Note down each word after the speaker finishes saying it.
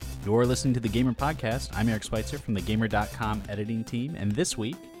You're listening to the Gamer Podcast. I'm Eric Schweitzer from the Gamer.com editing team, and this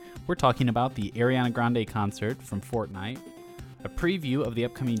week we're talking about the Ariana Grande concert from Fortnite, a preview of the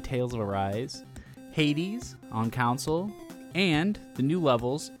upcoming Tales of Arise, Hades on console, and the new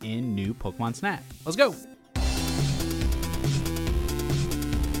levels in new Pokemon Snap. Let's go!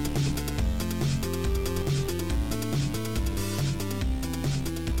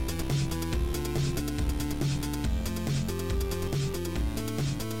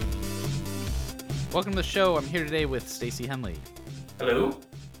 Welcome to the show. I'm here today with Stacey Henley. Hello.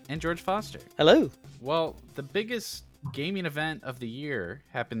 And George Foster. Hello. Well, the biggest gaming event of the year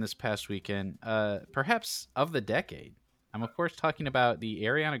happened this past weekend, perhaps of the decade. I'm, of course, talking about the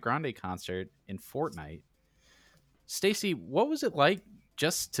Ariana Grande concert in Fortnite. Stacey, what was it like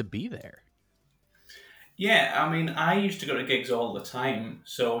just to be there? Yeah, I mean, I used to go to gigs all the time,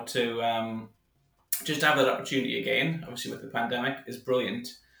 so to just have that opportunity again, obviously with the pandemic, is brilliant.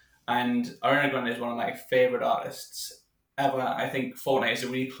 And Ariana Grande is one of my favourite artists ever. I think Fortnite is a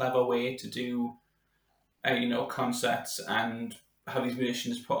really clever way to do, concerts and have these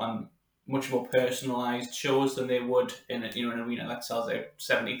musicians put on much more personalised shows than they would in an arena that sells out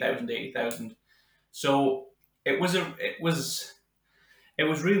 70,000, 80,000. So it was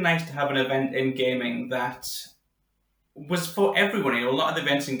really nice to have an event in gaming that was for everyone. A lot of the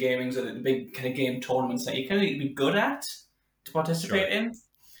events in gaming are the big kind of game tournaments that you kind of need to be good at to participate in.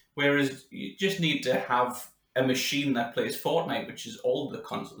 Whereas you just need to have a machine that plays Fortnite, which is all the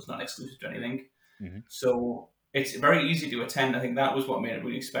consoles, not exclusive to anything. Mm-hmm. So it's very easy to attend. I think that was what made it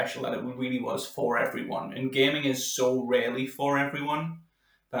really special, that it really was for everyone. And gaming is so rarely for everyone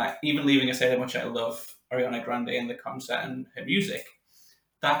that even leaving aside how much I love Ariana Grande and the concert and her music,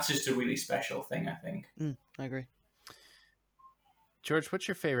 that's just a really special thing, I think. I agree. George, what's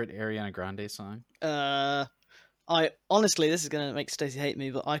your favorite Ariana Grande song? I honestly, this is going to make Stacey hate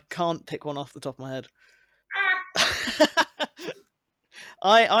me, but I can't pick one off the top of my head.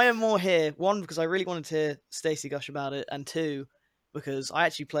 I am more here, one, because I really wanted to hear Stacey gush about it, and two, because I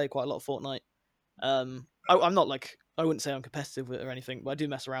actually play quite a lot of Fortnite. I'm not I wouldn't say I'm competitive with it or anything, but I do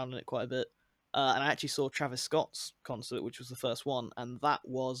mess around in it quite a bit. And I actually saw Travis Scott's concert, which was the first one, and that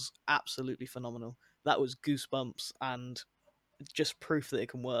was absolutely phenomenal. That was goosebumps and just proof that it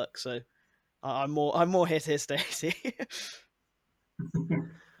can work, so I'm more here to hear Stacey.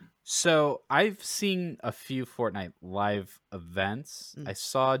 So I've seen a few Fortnite live events. I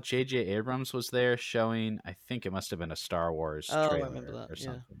saw J.J. Abrams was there showing, I think it must have been a Star Wars trailer I remember that, or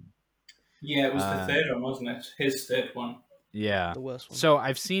something. Yeah, it was the third one, wasn't it? His third one. Yeah. The worst one. So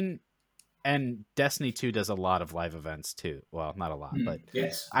I've seen, and Destiny 2 does a lot of live events too. Well, not a lot, but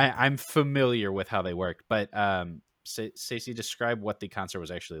yes. I'm familiar with how they work. But Stacey, describe what the concert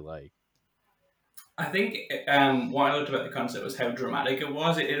was actually like. I think what I loved about the concert was how dramatic it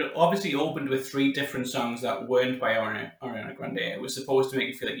was. It obviously opened with 3 different songs that weren't by Ariana Grande. It was supposed to make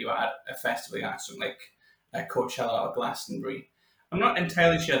you feel like you were at a festival, something like Coachella or Glastonbury. I'm not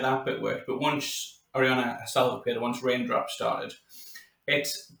entirely sure that bit worked, but once Ariana herself appeared, once Raindrops started, it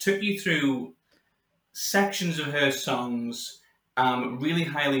took you through sections of her songs, really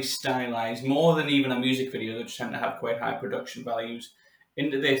highly stylized, more than even a music video, which tend to have quite high production values,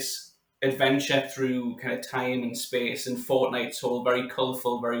 into this adventure through kind of time and space and Fortnite's whole very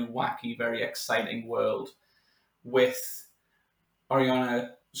colourful, very wacky, very exciting world, with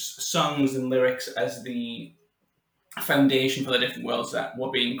Ariana's songs and lyrics as the foundation for the different worlds that were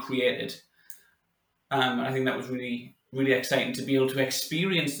being created. And I think that was really, really exciting to be able to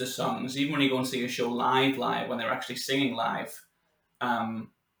experience the songs, even when you go and see a show live, when they're actually singing live.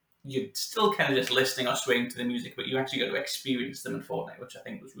 You're still kind of just listening or swaying to the music, but you actually got to experience them in Fortnite, which I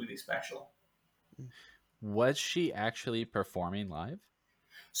think was really special. Was she actually performing live?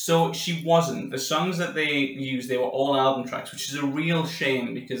 So she wasn't. The songs that they used, they were all album tracks, which is a real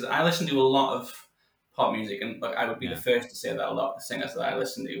shame because I listen to a lot of pop music, and I would be the first to say that a lot of the singers that I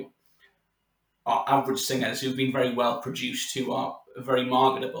listen to are average singers who've been very well produced, who are very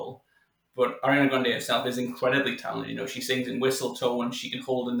marketable. But Ariana Grande herself is incredibly talented. She sings in whistle tone. She can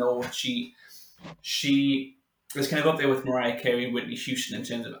hold a note. She is kind of up there with Mariah Carey and Whitney Houston in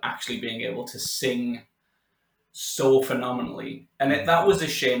terms of actually being able to sing so phenomenally. And that was a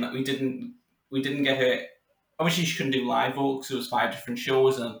shame that we didn't get her. Obviously, she couldn't do live vocals. It was 5 different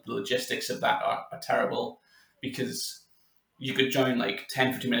shows, and the logistics of that are terrible because you could join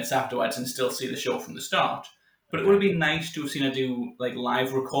 10, 15 minutes afterwards and still see the show from the start. But it would have been nice to have seen her do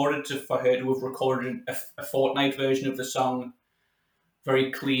live recorded, for her to have recorded a Fortnite version of the song,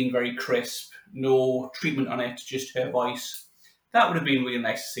 very clean, very crisp, no treatment on it, just her voice. That would have been really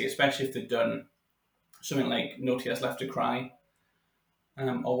nice to see, especially if they'd done something like No Tears Left to Cry.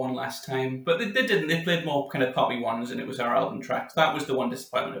 or One Last Time. But they didn't. They played more kind of poppy ones, and it was our album tracks. That was the one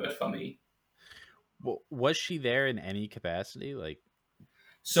disappointment of it for me. Well, was she there in any capacity?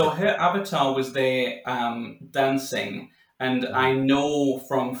 So her avatar was there dancing, and I know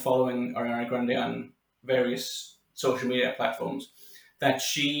from following Ariana Grande on various social media platforms that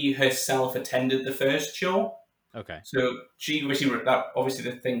she herself attended the first show. Okay. So she obviously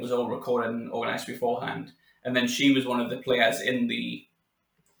the thing was all recorded and organized beforehand, and then she was one of the players in the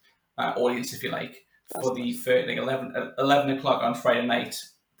audience, if you like, for the 11 o'clock on Friday night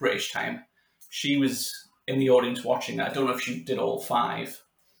British time. She was in the audience watching that. I don't know if she did all 5,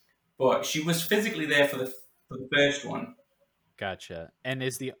 but she was physically there for the first one. Gotcha. And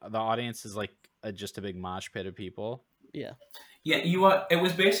is the audience is just a big mosh pit of people? Yeah. Yeah, it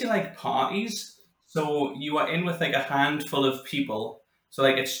was basically like parties. So you were in with like a handful of people. So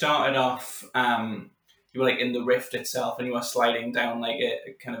like it started off, you were like in the rift itself, and you were sliding down like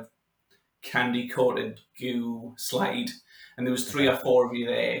a kind of candy coated goo slide, and there was 3 or 4 of you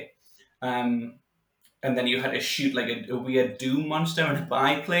there. And then you had to shoot like a weird Doom monster in a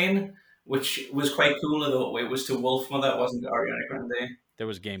biplane, which was quite cool. Although it was to Wolfmother, it wasn't to Ariana Grande. There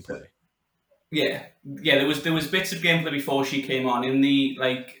was gameplay. So, yeah. There was bits of gameplay before she came on in the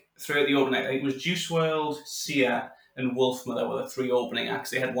throughout the opening. I think it was Juice WRLD, Sia, and Wolfmother were the 3 opening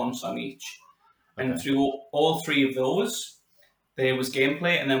acts. They had 1 song each, and through all 3 of those, there was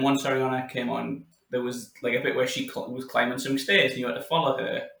gameplay. And then once Ariana came on, there was like a bit where she was climbing some stairs, and you had to follow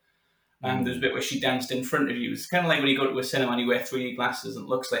her. And there's a bit where she danced in front of you. It's kind of like when you go to a cinema and you wear 3D glasses and it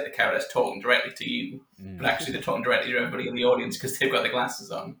looks like the character's talking directly to you, but actually they're talking directly to everybody in the audience because they've got the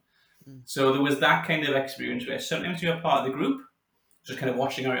glasses on. So there was that kind of experience where sometimes you're part of the group, just kind of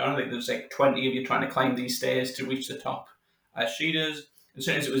watching Ariana. Like there's like 20 of you trying to climb these stairs to reach the top as she does. And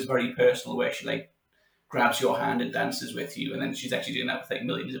sometimes it was very personal where she like grabs your hand and dances with you, and then she's actually doing that with like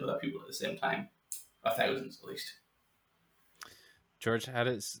millions of other people at the same time, or thousands at least. George, how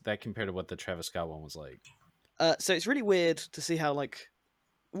does that compare to what the Travis Scott one was like? So it's really weird to see how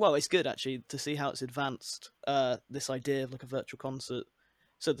it's good actually to see how it's advanced this idea of like a virtual concert.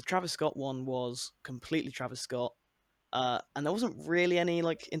 So the Travis Scott one was completely Travis Scott, and there wasn't really any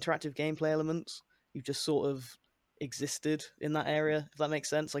like interactive gameplay elements. You just sort of existed in that area, if that makes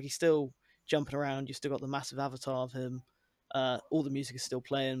sense. Like he's still jumping around, you still got the massive avatar of him. All the music is still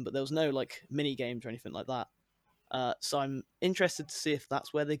playing, but there was no like mini games or anything like that. So I'm interested to see if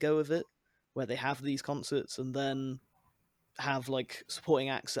that's where they go with it, where they have these concerts and then have like supporting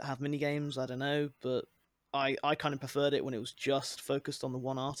acts that have mini games. I don't know, but I kind of preferred it when it was just focused on the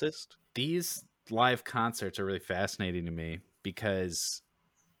one artist. These live concerts are really fascinating to me because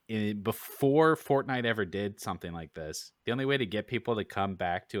before Fortnite ever did something like this, the only way to get people to come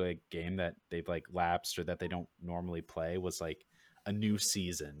back to a game that they've like lapsed or that they don't normally play was like a new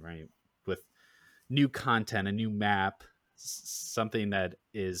season, right? With new content, a new map, something that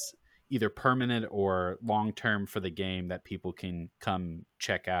is either permanent or long-term for the game that people can come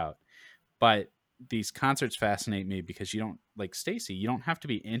check out. But these concerts fascinate me because you don't, like Stacy, you don't have to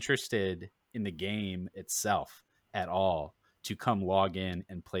be interested in the game itself at all to come log in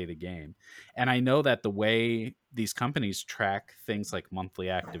and play the game. And I know that the way these companies track things like monthly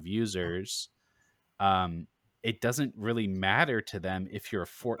active users, it doesn't really matter to them if you're a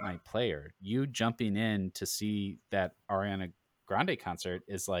Fortnite player. You jumping in to see that Ariana Grande concert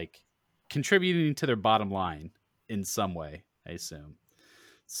is like contributing to their bottom line in some way, I assume.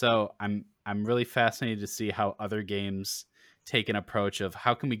 So I'm really fascinated to see how other games take an approach of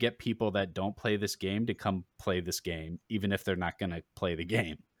how can we get people that don't play this game to come play this game, even if they're not going to play the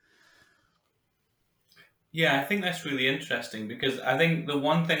game. Yeah, I think that's really interesting because I think the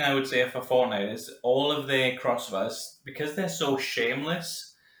one thing I would say for Fortnite is all of their crossovers, because they're so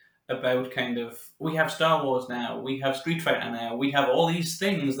shameless about kind of, we have Star Wars now, we have Street Fighter now, we have all these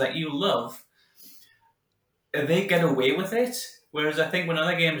things that you love, they get away with it. Whereas I think when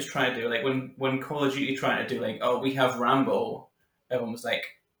other games try to do, like when Call of Duty tried to do like, oh, we have Rambo, everyone was like,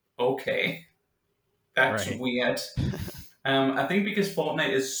 okay, that's right. Weird. I think because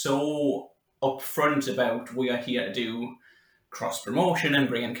Fortnite is so upfront about we are here to do cross promotion and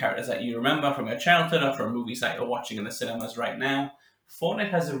bring in characters that you remember from your childhood or from movies that you're watching in the cinemas right now.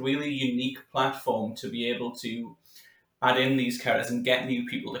 Fortnite has a really unique platform to be able to add in these characters and get new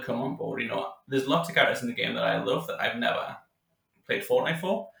people to come on board. You know, there's lots of characters in the game that I love that I've never played Fortnite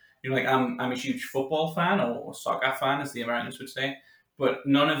for. You know, like I'm a huge football fan or soccer fan, as the Americans would say, but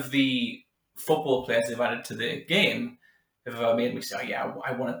none of the football players they've added to the game have ever made me say, oh, yeah,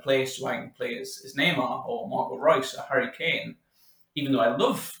 I want to play so I can play as Neymar or Marco Reus or Harry Kane, even though I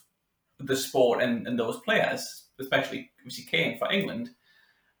love the sport and those players, especially obviously Kane for England.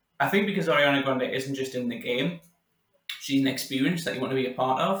 I think because Ariana Grande isn't just in the game, she's an experience that you want to be a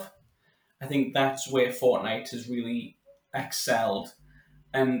part of. I think that's where Fortnite has really excelled.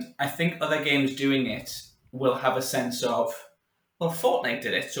 And I think other games doing it will have a sense of, well, Fortnite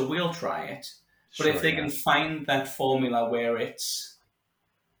did it, so we'll try it. But if Sure, they yeah. can find that formula where it's,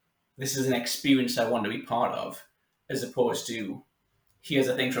 this is an experience I want to be part of, as opposed to, here's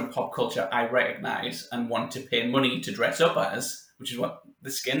a thing from pop culture I recognize and want to pay money to dress up as, which is what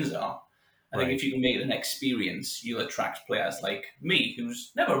the skins are. I think Right. if you can make it an experience, you'll attract players like me,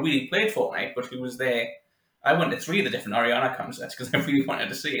 who's never really played Fortnite, but who was there. I went to 3 of the different Ariana concerts because I really wanted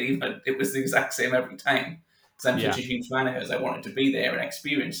to see it, even though it was the exact same every time. Because I'm Yeah. such a huge fan of hers, I wanted to be there and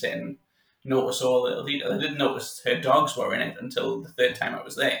experience it and notice all the little details. I didn't notice her dogs were in it until the third time I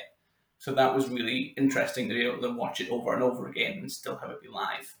was there. So that was really interesting to be able to watch it over and over again and still have it be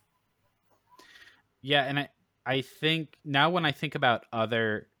live. Yeah, and I think now when I think about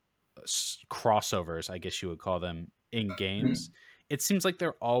other crossovers, I guess you would call them, in games, it seems like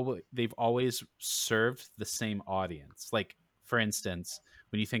they've always served the same audience. Like, for instance,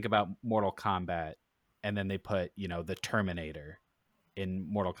 when you think about Mortal Kombat, and then they put, the Terminator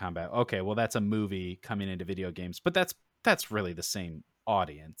in Mortal Kombat. Okay, well, that's a movie coming into video games, but that's really the same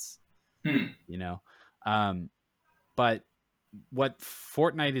audience, Hmm. you know. But what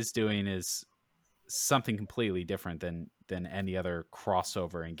Fortnite is doing is something completely different than any other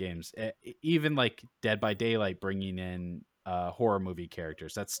crossover in games. Even like Dead by Daylight bringing in horror movie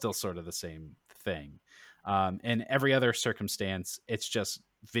characters, that's still sort of the same thing. In every other circumstance, it's just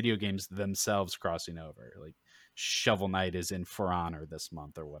video games themselves crossing over. Like Shovel Knight is in For Honor this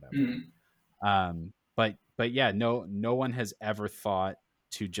month or whatever. But yeah, no one has ever thought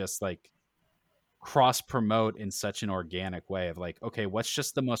to just like cross promote in such an organic way of like, okay, what's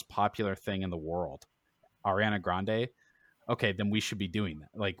just the most popular thing in the world? Ariana Grande. Okay, then we should be doing that.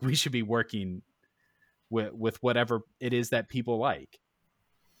 Like we should be working with whatever it is that people like.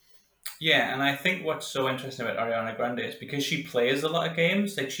 Yeah, and I think what's so interesting about Ariana Grande is because she plays a lot of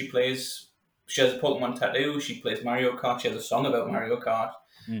games. Like she has a Pokemon tattoo. She plays Mario Kart. She has a song about Mario Kart.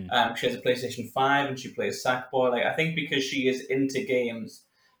 Mm. She has a PlayStation 5 and she plays Sackboy. Like I think because she is into games,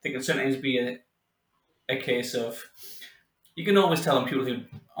 I think it can sometimes be a case of, you can always tell when people who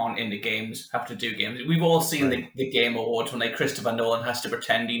aren't into games have to do games. We've all seen Right. the Game Awards when like Christopher Nolan has to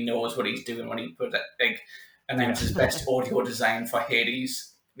pretend he knows what he's doing when he announces best audio design for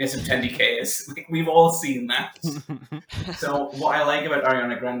Hades. There's some 10Ks. Like, we've all seen that. So what I like about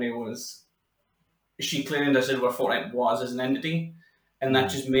Ariana Grande was she clearly understood what Fortnite was as an entity, and that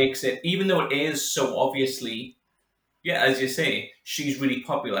just makes it, even though it is so obviously, yeah, as you say, she's really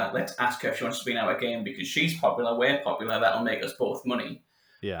popular. Let's ask her if she wants to be in our game because she's popular, we're popular, that'll make us both money.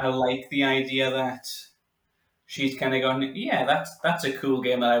 Yeah. I like the idea that she's kind of gone, yeah, that's a cool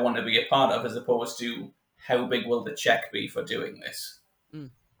game that I want to be a part of, as opposed to how big will the check be for doing this.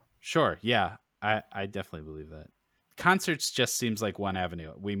 Sure. Yeah. I definitely believe that. Concerts just seems like one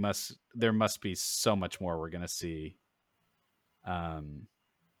avenue. There must be so much more we're gonna see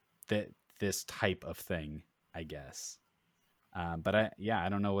that this type of thing, I guess. But I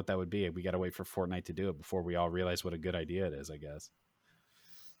don't know what that would be. We got to wait for Fortnite to do it before we all realize what a good idea it is, I guess.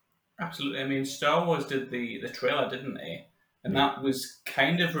 Absolutely. I mean, Star Wars did the trailer, didn't they? And Yeah. that was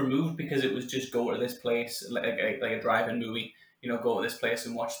kind of removed because it was just go to this place, like a drive-in movie, go to this place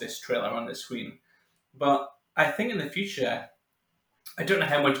and watch this trailer on the screen. But I think in the future, I don't know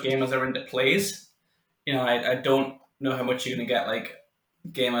how much gamers are into plays. I don't know how much you're going to get like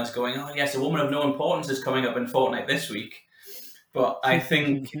gamers going, oh yes, a woman of no importance is coming up in Fortnite this week. But I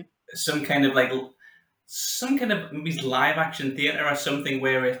think some kind of maybe live action theater or something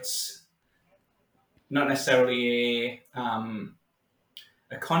where it's not necessarily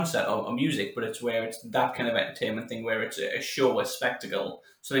a concert or music, but it's where it's that kind of entertainment thing where it's a show, a spectacle,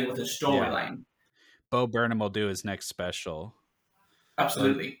 something with a Yeah. storyline. Bo Burnham will do his next special, or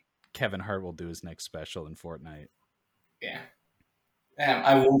Absolutely. Kevin Hart will do his next special in Fortnite. Yeah.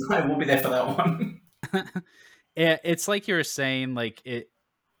 I won't be there for that one. It's like you were saying, like it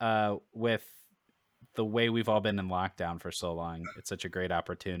with the way we've all been in lockdown for so long. It's such a great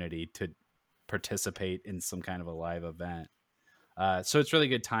opportunity to participate in some kind of a live event. So it's really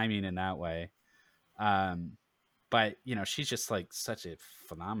good timing in that way. But she's just like such a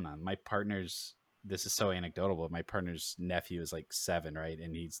phenomenon. My partner's, this is so anecdotal, but my partner's nephew is like 7, right?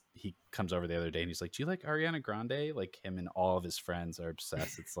 And he comes over the other day and he's like, "Do you like Ariana Grande?" Like him and all of his friends are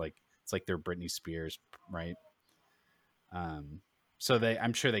obsessed. It's like they're Britney Spears, right? So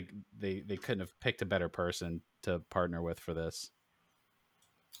I'm sure they couldn't have picked a better person to partner with for this.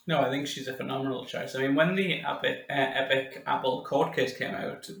 No, I think she's a phenomenal choice. I mean, when the Epic Apple court case came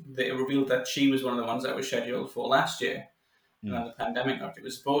out, they revealed that she was one of the ones that was scheduled for last year. And Mm. then the pandemic knocked. It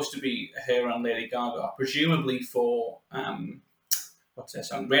was supposed to be her and Lady Gaga, presumably for what's their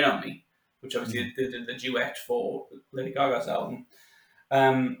song, "Rain on Me," which obviously they did the duet for Lady Gaga's album.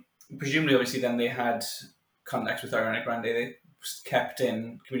 Presumably, obviously, then they had contacts with Ariana Grande. They kept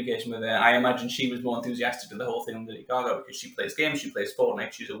in communication with her. I imagine she was more enthusiastic to the whole thing than Lady Gaga because she plays games, she plays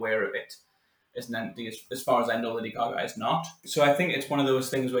Fortnite, she's aware of it. As far as I know, Lady Gaga is not. So I think it's one of those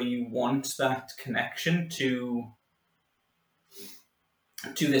things where you want that connection to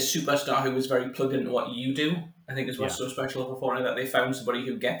this superstar who is very plugged into what you do. I think is what's so special for Fortnite, that they found somebody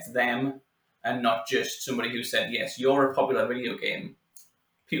who gets them and not just somebody who said, yes, you're a popular video game.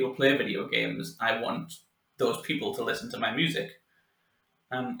 People play video games. I want those people to listen to my music.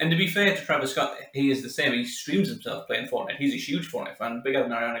 And to be fair to Travis Scott, he is the same. He streams himself playing Fortnite. He's a huge Fortnite fan, bigger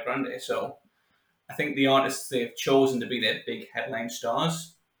than Ariana Grande. So I think the artists they've chosen to be their big headline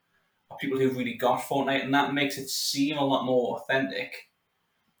stars are people who've really got Fortnite, and that makes it seem a lot more authentic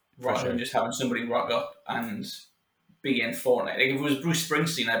rather than just having somebody rock up and be in Fortnite. Like if it was Bruce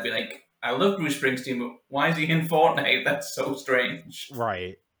Springsteen, I'd be like, I love Bruce Springsteen, but why is he in Fortnite? That's so strange.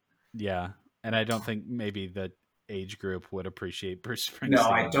 Right. Yeah. And I don't think maybe the age group would appreciate Bruce Springsteen. No,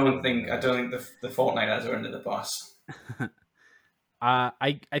 I don't think the Fortniters are under the bus.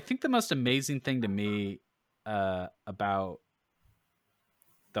 I think the most amazing thing to me about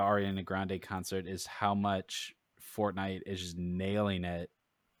the Ariana Grande concert is how much Fortnite is just nailing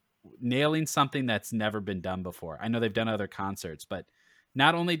something that's never been done before. I know they've done other concerts, but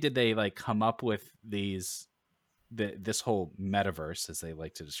not only did they like come up with this whole metaverse, as they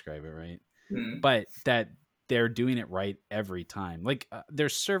like to describe it, right? But that they're doing it right every time. Like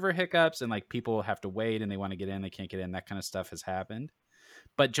there's server hiccups and like people have to wait and they want to get in, they can't get in. That kind of stuff has happened.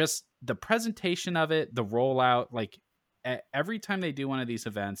 But just the presentation of it, the rollout, like every time they do one of these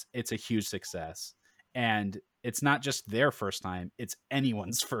events, it's a huge success. And it's not just their first time, it's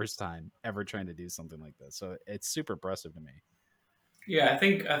anyone's first time ever trying to do something like this. So it's super impressive to me. Yeah, I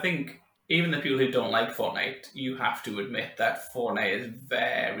think even the people who don't like Fortnite, you have to admit that Fortnite is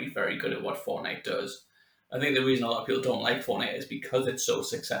very, very good at what Fortnite does. I think the reason a lot of people don't like Fortnite is because it's so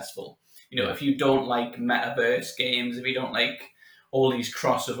successful. You know, if you don't like metaverse games, if you don't like all these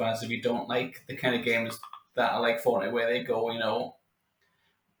crossovers, if you don't like the kind of games that are like Fortnite where they go, you know,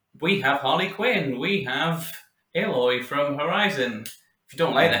 we have Harley Quinn, we have Aloy from Horizon. If you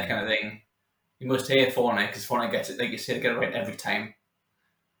don't like that kind of thing, you must hate Fortnite because Fortnite gets it, like you said, get it right every time.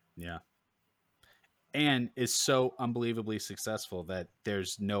 Yeah. And is so unbelievably successful that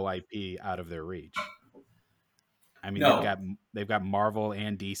there's no IP out of their reach. I mean, they've got Marvel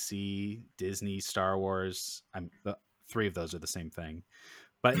and DC, Disney, Star Wars. Three of those are the same thing.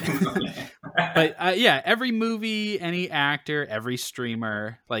 But yeah, every movie, any actor, every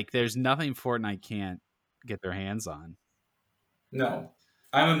streamer, like there's nothing Fortnite can't get their hands on. No.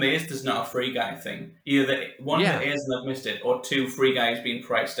 I'm amazed there's not a Free Guy thing. Either one, that is and I've missed it, or two, Free Guys being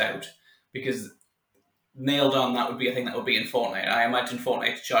priced out. Because nailed on, that would be a thing that would be in Fortnite. I imagine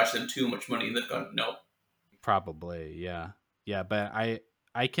Fortnite charged them too much money and they've gone, no. Probably, yeah. Yeah, but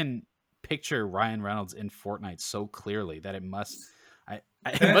I can picture Ryan Reynolds in Fortnite so clearly that it must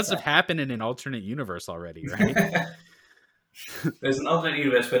have happened in an alternate universe already, right? There's an alternate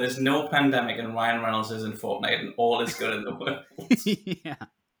universe where there's no pandemic and Ryan Reynolds is in Fortnite and all is good in the world. Yeah.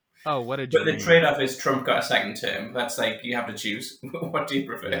 Oh, what a dream. But the trade-off is Trump got a second term. That's like, you have to choose. What do you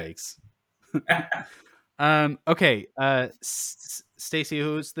prefer? Yikes. Okay. Stacey,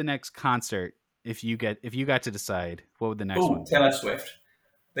 who's the next concert? If you got to decide, what would the next one be? Taylor Swift.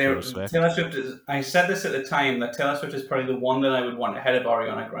 Taylor Swift is. I said this at the time that Taylor Swift is probably the one that I would want ahead of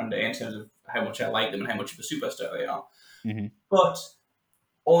Ariana Grande in terms of how much I like them and how much of a superstar they are. Mm-hmm. But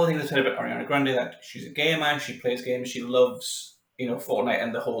all the things I said about Ariana Grande, that she's a gamer, she plays games, she loves, you know, Fortnite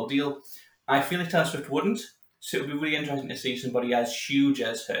and the whole deal. I feel like Taylor Swift wouldn't. So it would be really interesting to see somebody as huge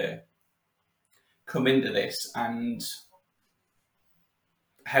as her come into this, and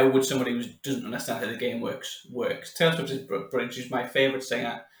how would somebody who doesn't understand how the game works? Taylor Swift is brilliant. She's my favourite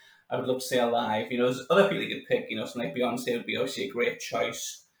singer. I would love to see her live. You know, there's other people you could pick. You know, something like Beyonce would be obviously a great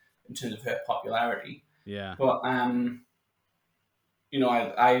choice in terms of her popularity. Yeah. But you know,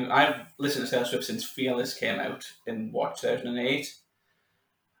 I've listened to Taylor Swift since Fearless came out in 2008.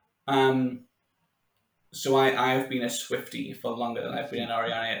 So I've been a Swiftie for longer than I've been an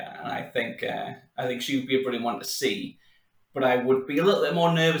Ariana, and I think she would be a brilliant one to see. But I would be a little bit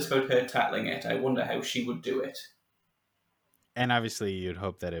more nervous about her tackling it. I wonder how she would do it. And obviously, you'd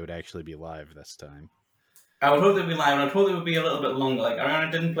hope that it would actually be live this time. I would hope they'd be live, and I'd hope they would be a little bit longer. Like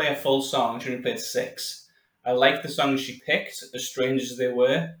Ariana didn't play a full song; she only played 6. I liked the songs she picked, as strange as they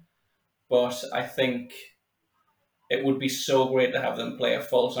were, but I think it would be so great to have them play a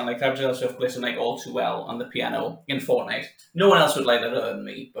full song. Like Taylor Swift plays something like All Too Well on the piano in Fortnite. No one else would like that other than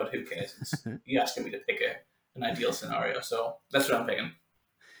me, but who cares? You're asking me to pick an ideal scenario, so that's what I'm picking.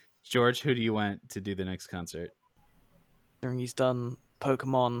 George, who do you want to do the next concert? He's done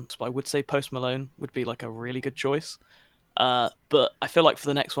Pokemon, so I would say Post Malone would be like a really good choice. But I feel like for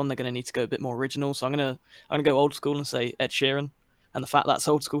the next one they're going to need to go a bit more original. So I'm gonna go old school and say Ed Sheeran. And the fact that's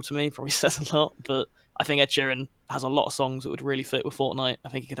old school to me probably says a lot. But I think Ed Sheeran has a lot of songs that would really fit with Fortnite. I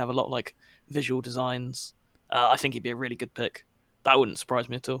think he could have a lot of like visual designs. I think he'd be a really good pick. That wouldn't surprise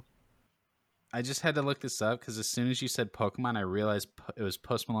me at all. I just had to look this up because as soon as you said Pokemon, I realized it was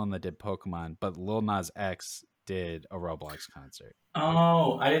Post Malone that did Pokemon, but Lil Nas X did a Roblox concert.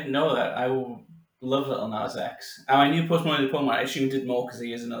 Oh, I didn't know that. I love Little Nas X. I knew Post Malone did Pokemon. I assumed he did more because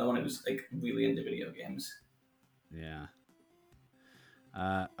he is another one who was like really into video games. Yeah.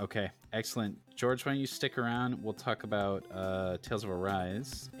 Okay, excellent. George, why don't you stick around? We'll talk about Tales of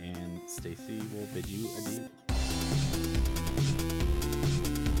Arise, and Stacy will bid you adieu.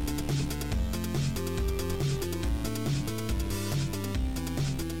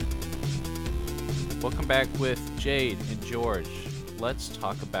 Welcome back with Jade and George. Let's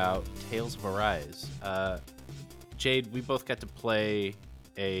talk about Tales of Arise. Jade, we both got to play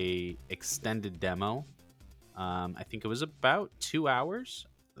a extended demo. I think it was about 2 hours.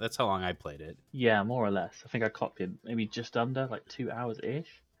 That's how long I played it. Yeah, more or less. I think I clocked in maybe just under like 2 hours-ish.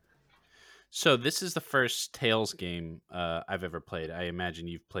 So this is the first Tales game I've ever played. I imagine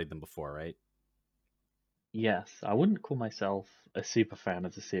you've played them before, right? Yes, I wouldn't call myself a super fan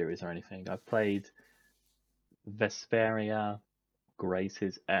of the series or anything. I've played Vesperia,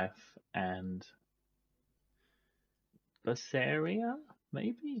 Grace's F, and Berseria,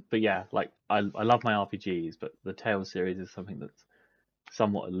 maybe? But yeah, like I love my RPGs, but the Tales series is something that's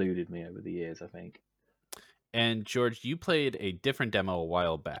somewhat eluded me over the years, I think. And George, you played a different demo a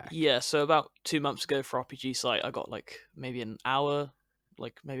while back. Yeah, so about 2 months ago for RPG Site, I got like maybe an hour,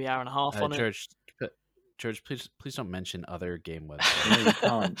 like maybe hour and a half on George, please don't mention other game No, websites. you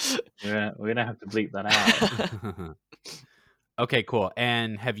can't. We're gonna have to bleep that out. Okay, cool.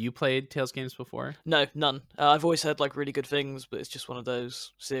 And have you played Tales games before? No, none. I've always heard like really good things, but it's just one of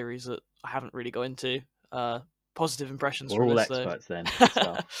those series that I haven't really got into. Positive impressions We're from all this, experts though. then.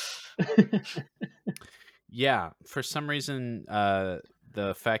 Stuff. Yeah, for some reason,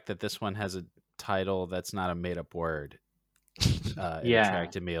 the fact that this one has a title that's not a made-up word it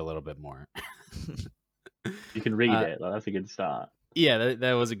attracted me a little bit more. You can read it. That's a good start. Yeah,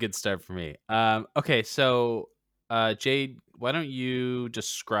 that was a good start for me. Okay, so Jade, why don't you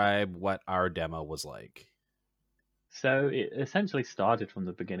describe what our demo was like? So it essentially started from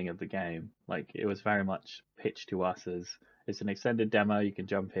the beginning of the game. Like it was very much pitched to us as it's an extended demo. You can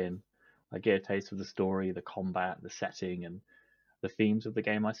jump in, like get a taste of the story, the combat, the setting, and the themes of the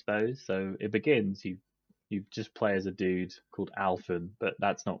game, I suppose. So it begins. You just play as a dude called Alphen, but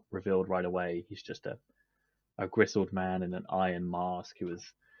that's not revealed right away. He's just a grizzled man in an iron mask who has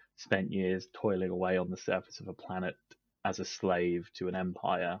spent years toiling away on the surface of a planet as a slave to an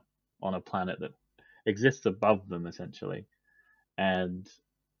empire on a planet that exists above them, essentially. And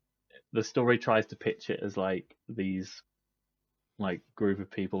the story tries to pitch it as like these like group of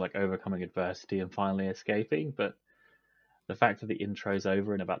people like overcoming adversity and finally escaping, but the fact that the intro's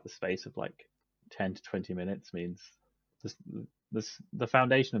over in about the space of like 10 to 20 minutes means the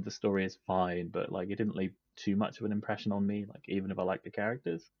foundation of the story is fine, but like it didn't leave too much of an impression on me, like even if I like the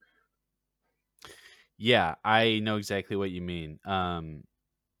characters. Yeah, I know exactly what you mean.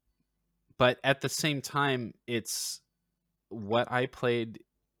 But at the same time, it's what I played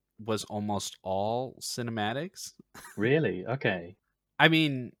was almost all cinematics. Really? Okay. I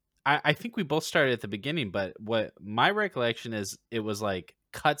mean, I think we both started at the beginning, but what my recollection is, it was like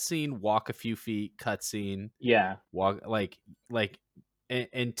cutscene, walk a few feet, cutscene, Yeah, walk like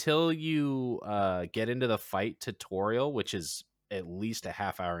until you get into the fight tutorial, which is at least a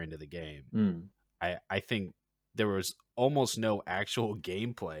half hour into the game. I think there was almost no actual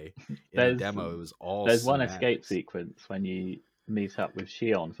gameplay in the demo. It was all there's cinematics. One escape sequence when you meet up with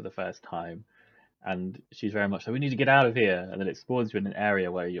Shion for the first time, and she's very much like, we need to get out of here, and then it spawns you in an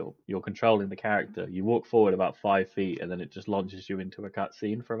area where you're controlling the character. You walk forward about 5 feet, and then it just launches you into a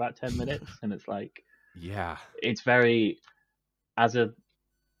cutscene for about 10 minutes, and it's like, yeah, it's very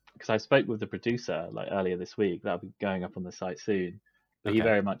because I spoke with the producer like earlier this week. That'll be going up on the site soon, but he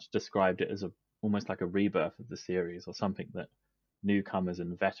very much described it as almost like a rebirth of the series, or something that newcomers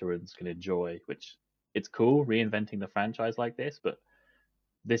and veterans can enjoy, which it's cool reinventing the franchise like this, but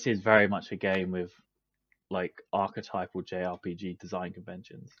this is very much a game with like archetypal JRPG design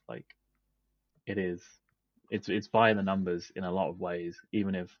conventions. Like it is, it's by the numbers in a lot of ways,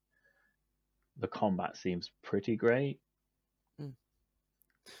 even if the combat seems pretty great.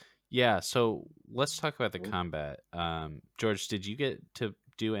 Yeah, so let's talk about the combat. George, did you get to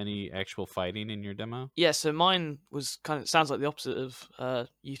do any actual fighting in your demo? Yeah, so mine was kind of sounds like the opposite of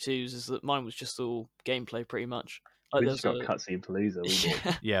you two's. Is that mine was just all gameplay pretty much. Like We there just was got cutscene palooza. We did.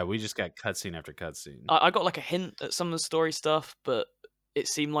 yeah, Yeah, we just got cutscene after cutscene. I got like a hint at some of the story stuff, but it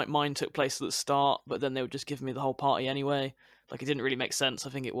seemed like mine took place at the start, but then they would just give me the whole party anyway. Like it didn't really make sense. I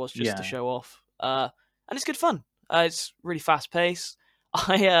think it was just to Yeah. show off. And it's good fun. It's really fast paced.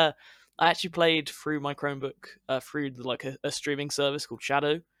 I actually played through my Chromebook through like a streaming service called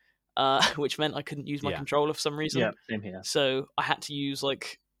Shadow, which meant I couldn't use my Yeah. controller for some reason. Yeah, same here. So I had to use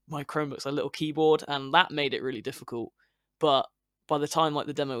like my Chromebook's like, little keyboard, and that made it really difficult. But by the time like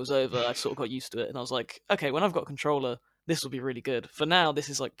the demo was over, I sort of got used to it, and I was like, okay, when I've got a controller, this will be really good. For now, this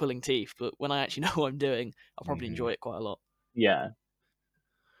is like pulling teeth, but when I actually know what I'm doing, I'll probably Mhm. enjoy it quite a lot. Yeah.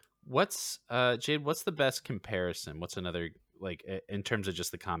 What's Jade? What's the best comparison? What's another like in terms of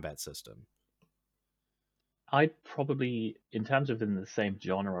just the combat system? I'd probably, in terms of in the same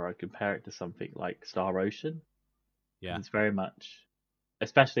genre, I'd compare it to something like Star Ocean. Yeah. It's very much,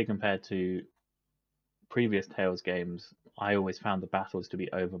 especially compared to previous Tales games, I always found the battles to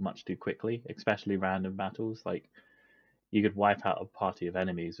be over much too quickly, especially random battles. Like, you could wipe out a party of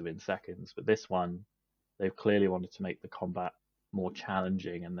enemies within seconds, but this one, they've clearly wanted to make the combat more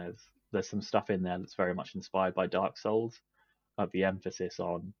challenging, and there's some stuff in there that's very much inspired by Dark Souls, like the emphasis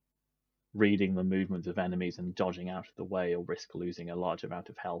on reading the movements of enemies and dodging out of the way or risk losing a large amount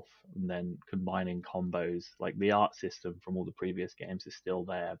of health, and then combining combos. Like the art system from all the previous games is still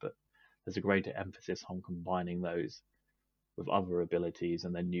there, but there's a greater emphasis on combining those with other abilities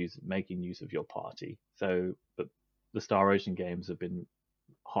and then making use of your party. So, but the Star Ocean games have been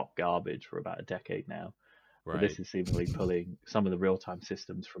hot garbage for about a decade now. Right. But this is seemingly pulling some of the real-time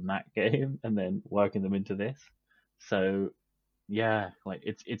systems from that game and then working them into this. So yeah, like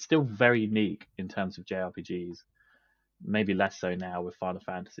it's still very unique in terms of JRPGs. Maybe less so now with Final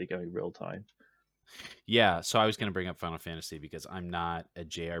Fantasy going real time. Yeah, so I was going to bring up Final Fantasy because I'm not a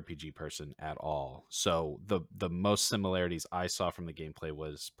JRPG person at all. So the most similarities I saw from the gameplay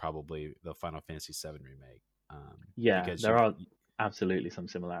was probably the Final Fantasy VII remake. Yeah, because there are absolutely some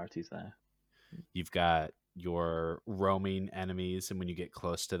similarities there. You've got your roaming enemies, and when you get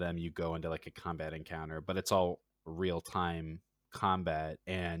close to them, you go into like a combat encounter, but it's all real time combat,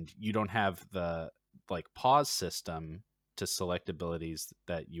 and you don't have the like pause system to select abilities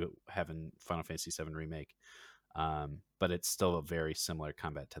that you have in Final Fantasy VII Remake. But it's still a very similar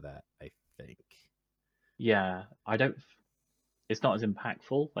combat to that, I think. Yeah, it's not as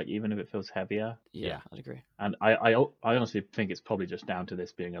impactful, like even if it feels heavier. Yeah, I'd agree. And I honestly think it's probably just down to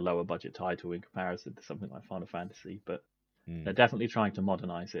this being a lower budget title in comparison to something like Final Fantasy, but they're definitely trying to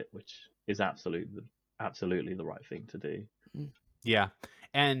modernize it, which is absolutely the right thing to do. Yeah,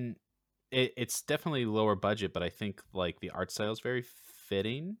 and it's definitely lower budget, but I think like the art style is very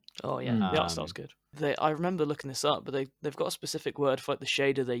fitting. Oh yeah, the art style's good. I remember looking this up, but they've got a specific word for like the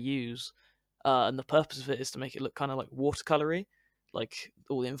shader they use, and the purpose of it is to make it look kind of like watercolory, like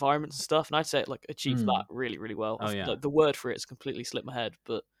all the environments and stuff. And I'd say it like achieves that really, really well. Oh yeah, like, the word for it has completely slipped my head,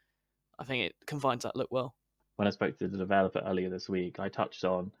 but I think it combines that look well. When I spoke to the developer earlier this week, I touched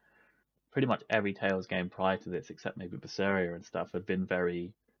on pretty much every Tales game prior to this, except maybe Berseria and stuff, had been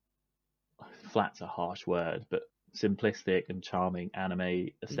very, flat's a harsh word, but simplistic and charming anime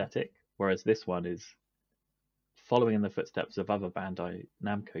aesthetic. Whereas this one is following in the footsteps of other Bandai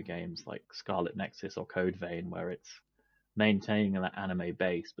Namco games like Scarlet Nexus or Code Vein, where it's maintaining that anime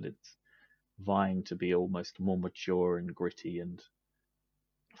base, but it's vying to be almost more mature and gritty and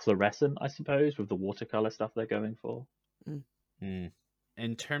fluorescent, I suppose, with the watercolor stuff they're going for.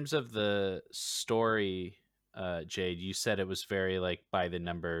 In terms of the story, Jade, you said it was very like by the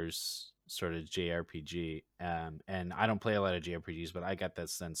numbers sort of JRPG, and I don't play a lot of JRPGs, but I got that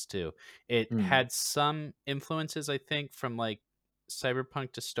sense too. It had some influences, I think, from like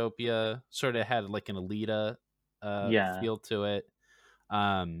Cyberpunk Dystopia. Sort of had like an Alita feel to it,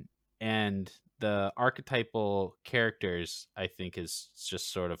 and the archetypal characters, I think, is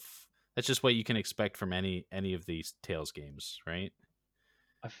just sort of that's just what you can expect from any of these Tales games, right?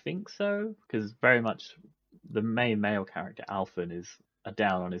 I think so, because very much the main male character, Alphen, is a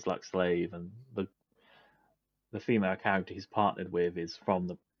down on his luck slave, and the female character he's partnered with is from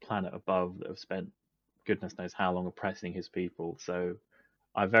the planet above that have spent goodness knows how long oppressing his people. So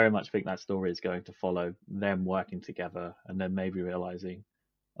I very much think that story is going to follow them working together and then maybe realizing,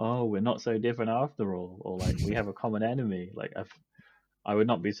 oh, we're not so different after all, or like we have a common enemy. Like I would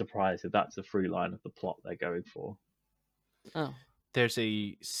not be surprised if that's the through line of the plot they're going for. Oh, There's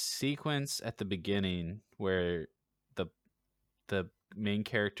a sequence at the beginning where the main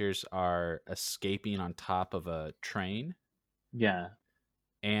characters are escaping on top of a train, Yeah,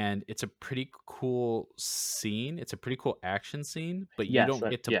 and it's a pretty cool scene. It's a pretty cool action scene, but you yes, don't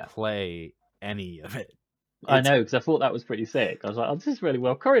get to yeah. play any of it. I It's know, because I thought that was pretty sick. I was like, oh, this is really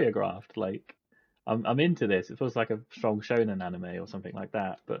well choreographed. Like, I'm into this. It feels like a strong shonen anime or something like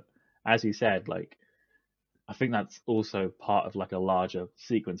that. But as you said, like, I think that's also part of like a larger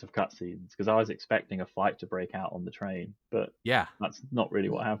sequence of cutscenes because I was expecting a fight to break out on the train, but yeah. that's not really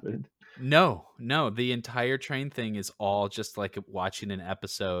what happened. No, the entire train thing is all just like watching an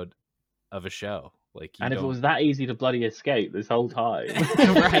episode of a show. Like you And if it don't was that easy to bloody escape this whole time,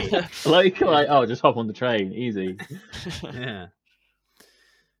 right. like oh, just hop on the train, easy. Yeah.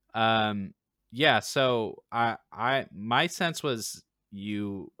 Yeah, so my sense was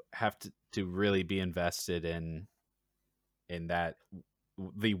you have to really be invested in that,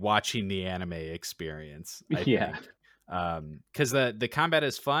 the watching the anime experience, I Yeah. think. Because the combat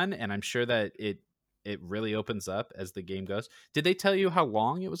is fun, and I'm sure that it really opens up as the game goes. Did they tell you how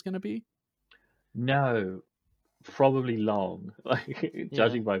long it was going to be? No, probably long. Like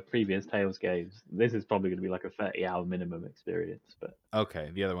judging by previous Tales games, this is probably going to be like a 30-hour minimum experience. But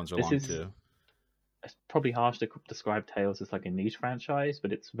Okay, the other ones are this long is too. it's probably harsh to describe Tales as like a niche franchise,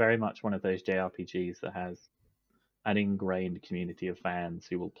 but it's very much one of those JRPGs that has an ingrained community of fans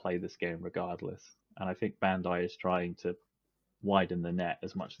who will play this game regardless. And I think Bandai is trying to widen the net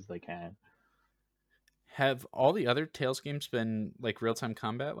as much as they can. Have all the other Tales games been like real-time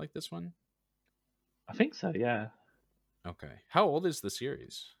combat like this one? I think so, yeah. Okay. How old is the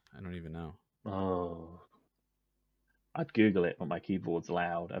series? I don't even know. Oh, I'd Google it, but my keyboard's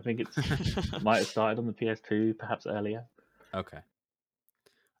loud. I think it might have started on the PS2, perhaps earlier. Okay.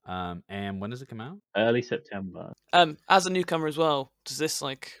 And when does it come out? Early September. As a newcomer as well, does this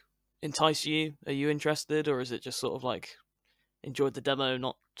like entice you? Are you interested, or is it just sort of like enjoyed the demo,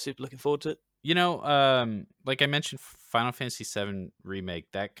 not super looking forward to it? You know, like I mentioned, Final Fantasy VII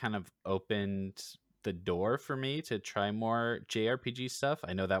Remake, that kind of opened the door for me to try more JRPG stuff.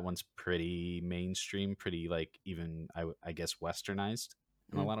 I know that one's pretty mainstream, pretty like even I guess westernized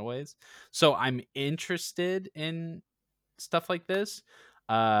in a lot of ways. So I'm interested in stuff like this.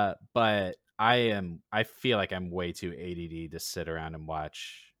 But I feel like I'm way too ADD to sit around and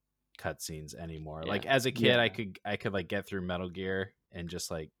watch cutscenes anymore. Yeah. Like as a kid, Yeah. I could like get through Metal Gear and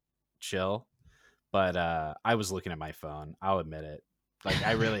just like chill. But I was looking at my phone. I'll admit it. Like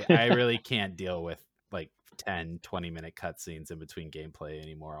I really can't deal with like 10, 20-minute cutscenes in between gameplay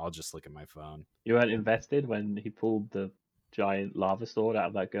anymore. I'll just look at my phone. You weren't invested when he pulled the giant lava sword out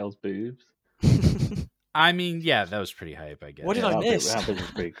of that girl's boobs? I mean, yeah, that was pretty hype, I guess. What did I miss? That bit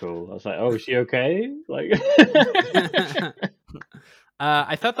was pretty cool. I was like, oh, is she okay? Like,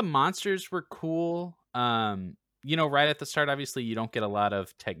 I thought the monsters were cool. You know, right at the start, obviously, you don't get a lot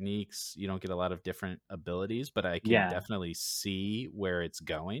of techniques. You don't get a lot of different abilities, but I can definitely see where it's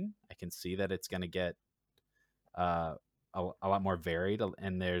going. I can see that it's going to get a lot more varied,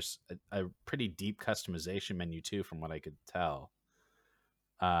 and there's a pretty deep customization menu too, from what I could tell.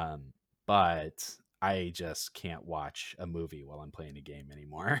 But I just can't watch a movie while I'm playing a game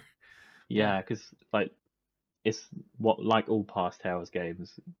anymore. yeah, because like it's what like all past Tales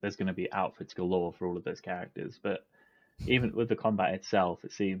games, there's going to be outfits galore for all of those characters. But even with the combat itself,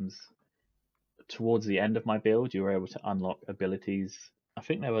 it seems towards the end of my build, you were able to unlock abilities. I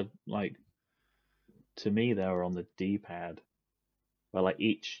think they were like, to me, they were on the D-pad, where like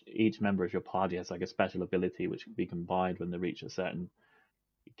each member of your party has like a special ability which can be combined when they reach a certain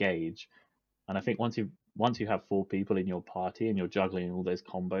gauge. And I think once you have 4 people in your party and you're juggling all those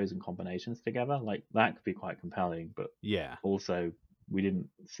combos and combinations together, like that could be quite compelling. But yeah, also we didn't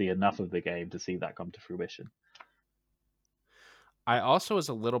see enough of the game to see that come to fruition. I also was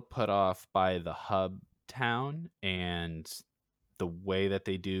a little put off by the hub town and the way that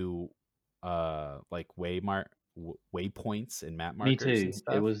they do like waypoints and map markers. Me too. And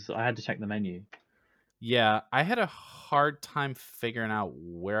stuff. I had to check the menu. Yeah, I had a hard time figuring out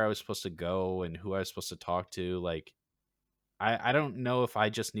where I was supposed to go and who I was supposed to talk to. Like, I don't know if I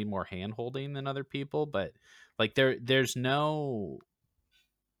just need more hand holding than other people, but like there was no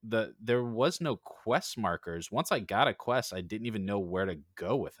quest markers. Once I got a quest, I didn't even know where to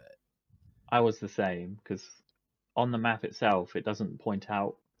go with it. I was the same because on the map itself, it doesn't point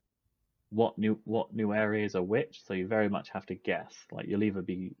out what new areas are which, so you very much have to guess. Like you'll either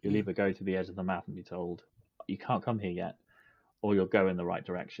go to the edge of the map and be told you can't come here yet, or you'll go in the right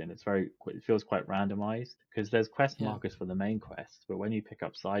direction. It feels quite randomized because there's quest Yeah. markers for the main quest, but when you pick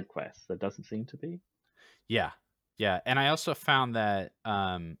up side quests, there doesn't seem to be. Yeah. And I also found that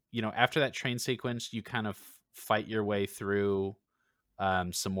after that train sequence, you kind of fight your way through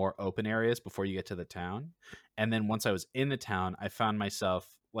some more open areas before you get to the town. And then once I was in the town, I found myself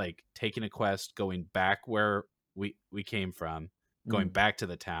like taking a quest, going back where we came from, going back to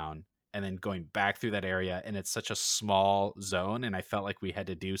the town, and then going back through that area. And it's such a small zone, and I felt like we had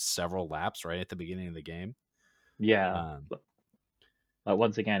to do several laps right at the beginning of the game. Yeah. Like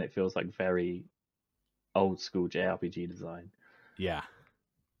once again, it feels like very old school JRPG design. Yeah.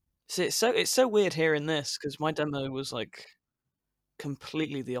 See, it's so weird hearing this because my demo was like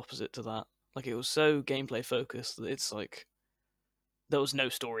completely the opposite to that. Like it was so gameplay focused that it's like there was no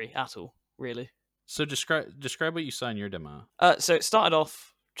story at all, really. So describe what you saw in your demo. So it started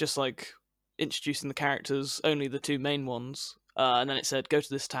off just like introducing the characters, only the two main ones, and then it said go to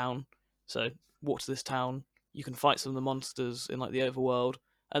this town. So walk to this town. You can fight some of the monsters in like the overworld,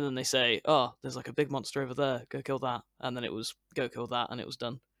 and then they say, "Oh, there's like a big monster over there. Go kill that." And then it was go kill that, and it was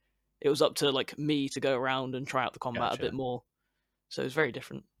done. It was up to like me to go around and try out the combat a bit more. So it was very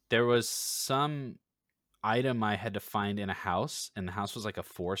different. There was some item I had to find in a house, and the house was like a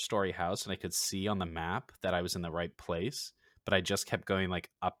 4-story house, and I could see on the map that I was in the right place, but I just kept going like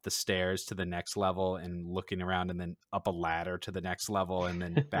up the stairs to the next level and looking around, and then up a ladder to the next level, and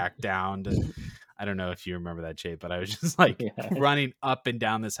then back down to I don't know if you remember that, Jay, but I was just like running up and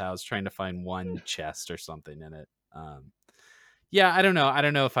down this house trying to find one chest or something in it. I don't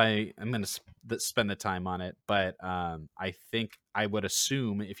know if I'm going to spend the time on it, but I think I would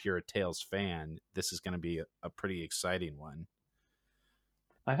assume if you're a Tales fan, this is going to be a pretty exciting one.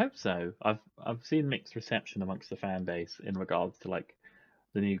 I hope so. I've seen mixed reception amongst the fan base in regards to like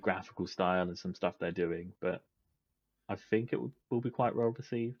the new graphical style and some stuff they're doing, but I think it will be quite well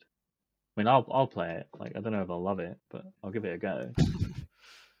received. I mean, I'll play it. Like, I don't know if I'll love it, but I'll give it a go.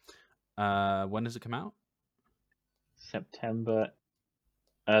 When does it come out?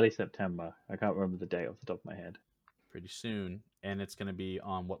 Early September. I can't remember the date off the top of my head. Pretty soon. And it's going to be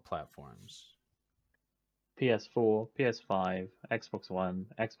on what platforms? PS4, PS5, Xbox One,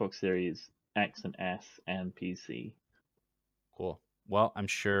 Xbox Series X and S, and PC. Cool. Well, I'm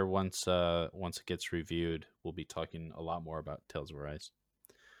sure once it gets reviewed, we'll be talking a lot more about Tales of Arise.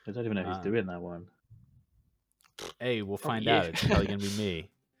 I don't even know who's doing that one. Hey, we'll find out. It's probably going to be me.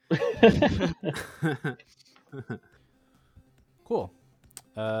 Cool.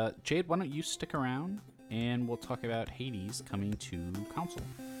 Jade, why don't you stick around and we'll talk about Hades coming to console.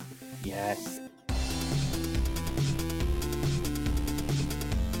 Yes.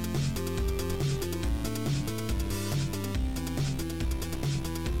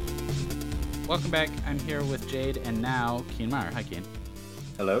 Welcome back. I'm here with Jade and now Keen Meyer. Hi, Keen.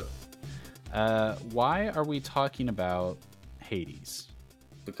 Hello. Why are we talking about Hades?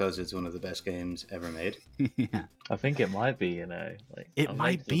 Because it's one of the best games ever made. Yeah. I think it might be, It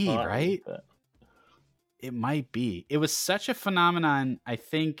might be, right? But... It might be. It was such a phenomenon. I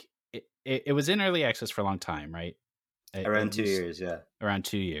think it was in early access for a long time, right? Around 2 years, yeah. Around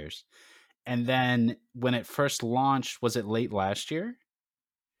 2 years. And then when it first launched, was it late last year?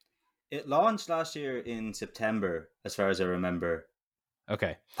 It launched last year in September, as far as I remember.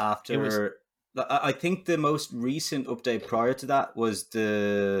 Okay. I think the most recent update prior to that was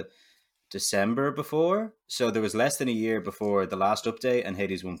the December before. So there was less than a year before the last update and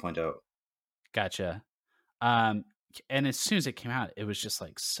Hades 1.0. Gotcha. And as soon as it came out, it was just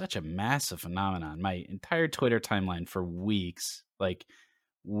like such a massive phenomenon. My entire Twitter timeline for weeks, like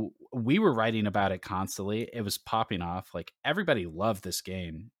we were writing about it constantly. It was popping off. Like everybody loved this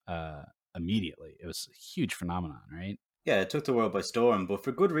game immediately. It was a huge phenomenon, right? Yeah, it took the world by storm, but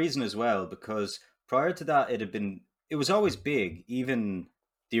for good reason as well, because prior to that, it was always big. Even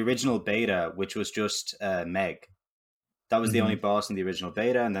the original beta, which was just Meg. That was the only boss in the original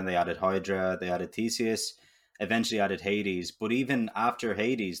beta, and then they added Hydra, they added Theseus, eventually added Hades. But even after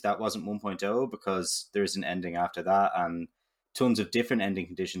Hades, that wasn't 1.0 because there's an ending after that and tons of different ending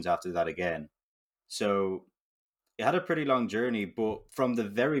conditions after that again. So it had a pretty long journey, but from the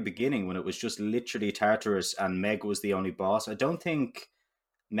very beginning, when it was just literally Tartarus and Meg was the only boss, I don't think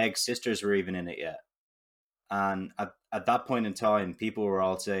Meg's sisters were even in it yet. And at that point in time, people were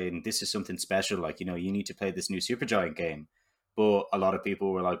all saying, this is something special. Like, you need to play this new Supergiant game. But a lot of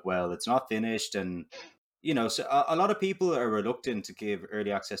people were like, well, it's not finished. And, so a lot of people are reluctant to give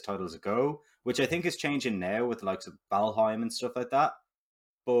early access titles a go, which I think is changing now with the likes of Valheim and stuff like that.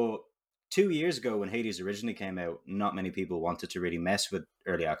 But 2 years ago when Hades originally came out, not many people wanted to really mess with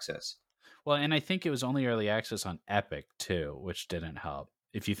early access. Well, and I think it was only early access on Epic too, which didn't help.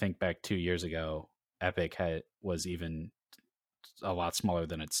 If you think back 2 years ago, Epic was even a lot smaller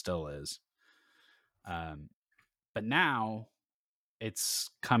than it still is. But now it's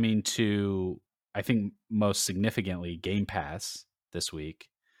coming to, I think, most significantly Game Pass this week.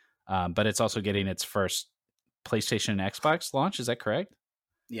 But it's also getting its first PlayStation and Xbox launch. Is that correct?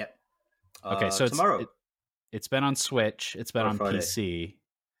 Yep. Okay, so tomorrow. It's been on Switch. It's been on Friday. PC.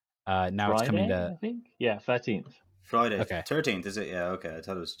 Now Friday, it's coming to, I think. Yeah, 13th. Friday. Okay. 13th, is it? Yeah, okay. I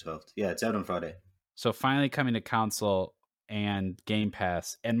thought it was the 12th. Yeah, it's out on Friday. so finally coming to console and Game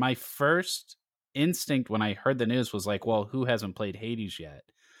Pass. And my first instinct when I heard the news was like, well, who hasn't played Hades yet?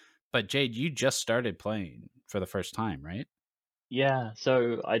 But Jade, you just started playing for the first time, right? Yeah,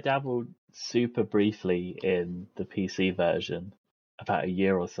 so I dabbled super briefly in the PC version about a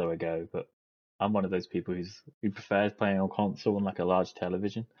year or so ago, but I'm one of those people who prefers playing on console on like a large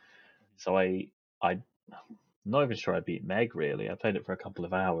television. So I'm not even sure I beat Meg really. I played it for a couple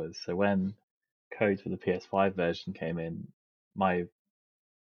of hours. So when codes for the PS5 version came in, my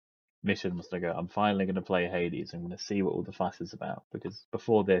mission was to go, I'm finally going to play Hades. I'm going to see what all the fuss is about, because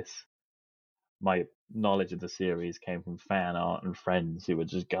before this, my knowledge of the series came from fan art and friends who were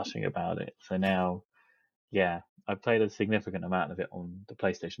just gushing about it. So now, yeah, I played a significant amount of it on the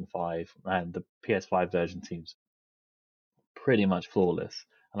PlayStation 5, and the PS5 version seems pretty much flawless.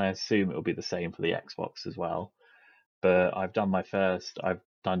 And I assume it will be the same for the Xbox as well. But I've done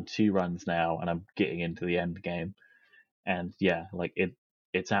 2 runs now, and I'm getting into the end game. And yeah, like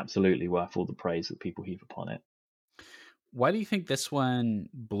it's absolutely worth all the praise that people heap upon it. Why do you think this one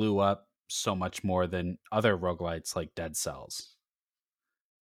blew up so much more than other roguelites like Dead Cells?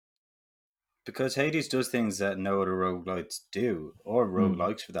 Because Hades does things that no other roguelites do, or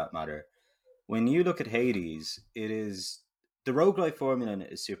roguelikes for that matter. When you look at Hades, the roguelite formula in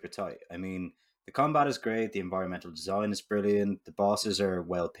it is super tight. I mean, the combat is great, the environmental design is brilliant, the bosses are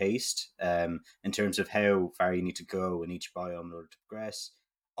well paced in terms of how far you need to go in each biome in order to progress.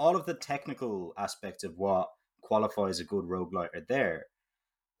 All of the technical aspects of what qualifies a good roguelite are there.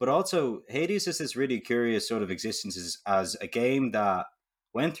 But also, Hades is this really curious sort of existence as a game that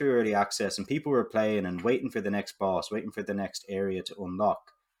went through early access and people were playing and waiting for the next boss, waiting for the next area to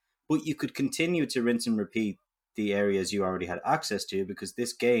unlock. But you could continue to rinse and repeat the areas you already had access to, because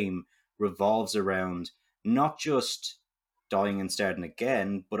this game revolves around not just dying and starting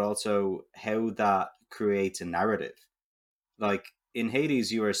again, but also how that creates a narrative. Like in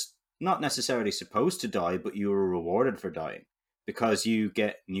Hades, you are not necessarily supposed to die, but you are rewarded for dying, because you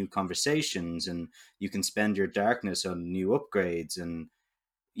get new conversations and you can spend your darkness on new upgrades, and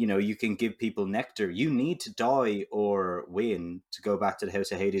you can give people nectar. You need to die or win to go back to the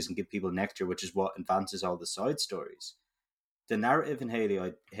House of Hades and give people nectar, which is what advances all the side stories. The narrative in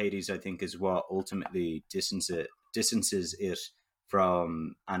Hades, I think, is what ultimately distances it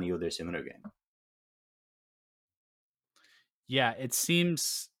from any other similar game. Yeah, it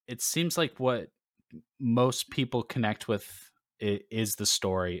seems like what most people connect with is the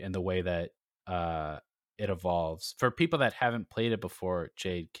story and the way that it evolves. For people that haven't played it before,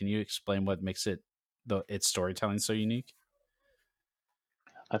 Jade, can you explain what makes its storytelling so unique?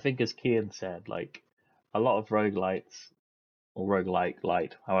 I think, as Kian said, like a lot of roguelites or roguelike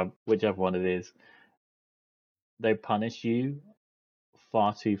light, however, whichever one it is, they punish you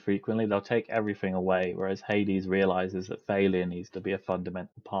far too frequently. They'll take everything away, whereas Hades realizes that failure needs to be a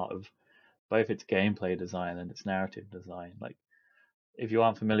fundamental part of both its gameplay design and its narrative design. Like, if you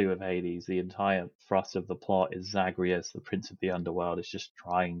aren't familiar with Hades, the entire thrust of the plot is Zagreus, the prince of the underworld, is just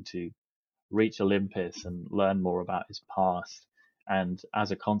trying to reach Olympus and learn more about his past. And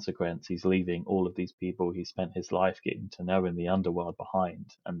as a consequence, he's leaving all of these people he spent his life getting to know in the underworld behind.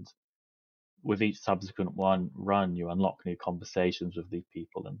 And with each subsequent run, you unlock new conversations with these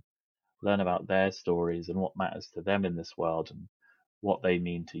people and learn about their stories and what matters to them in this world and what they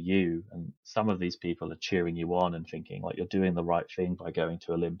mean to you. And some of these people are cheering you on and thinking like you're doing the right thing by going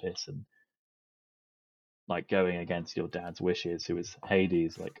to Olympus and like going against your dad's wishes, who is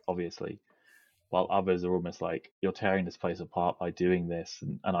Hades, like obviously, while others are almost like you're tearing this place apart by doing this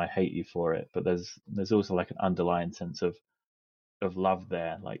and I hate you for it. But there's also like an underlying sense of love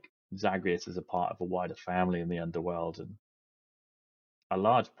there. Like Zagreus is a part of a wider family in the underworld, and a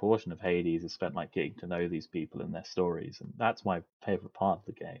large portion of Hades is spent like getting to know these people and their stories, and that's my favorite part of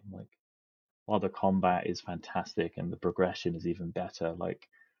the game. Like, while the combat is fantastic and the progression is even better, like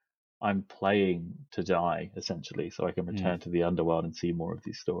I'm playing to die essentially, so I can return to the underworld and see more of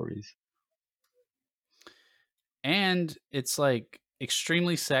these stories. And it's like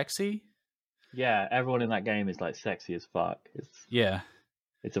extremely sexy. Yeah, everyone in that game is like sexy as fuck. Yeah.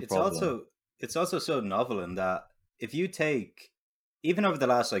 It's a It's problem. also so novel in that if you take even over the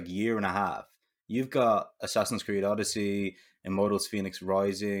last like year and a half, you've got Assassin's Creed Odyssey, Immortals Phoenix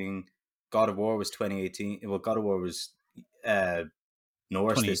Rising, God of War was 2018. Well, God of War was uh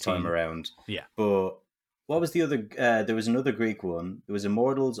Norse this time 2018. around. Yeah. But what was the other there was another Greek one. It was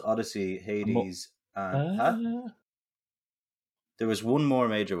Immortals, Odyssey, Hades, and there was one more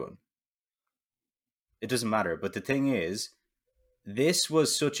major one. It doesn't matter, but the thing is, this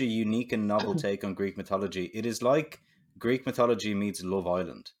was such a unique and novel take on Greek mythology. It is like Greek mythology meets Love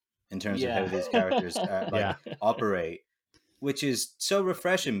Island in terms of how these characters Yeah. operate, which is so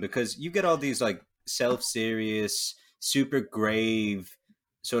refreshing because you get all these like self-serious, super grave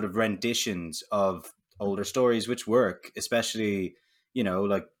sort of renditions of older stories which work, especially, you know,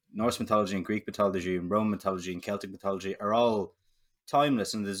 like Norse mythology and Greek mythology and Roman mythology and Celtic mythology are all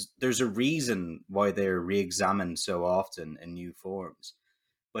timeless, and there's a reason why they're re-examined so often in new forms.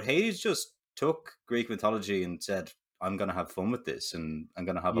 But Hades just took Greek mythology and said, I'm going to have fun with this and I'm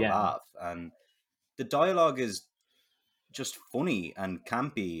going to have a Yeah. laugh. And the dialogue is just funny and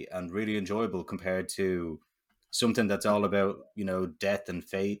campy and really enjoyable compared to something that's all about, you know, death and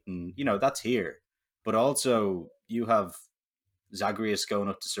fate. And, you know, that's here. But also, you have Zagreus going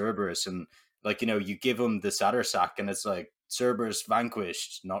up to Cerberus and, like, you know, you give him the satyr sack and it's like, Cerberus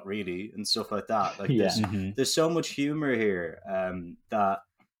vanquished, not really, and stuff like that. Like, Yeah. there's so much humor here that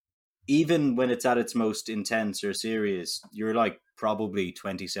even when it's at its most intense or serious, you're like probably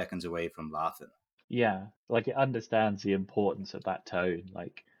 20 seconds away from laughing. Yeah, like it understands the importance of that tone.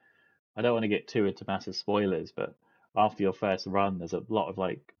 Like, I don't want to get too into massive spoilers, but after your first run, there's a lot of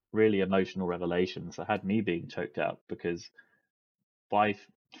like really emotional revelations that had me being choked up because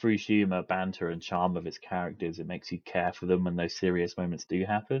through humor, banter, and charm of its characters, it makes you care for them when those serious moments do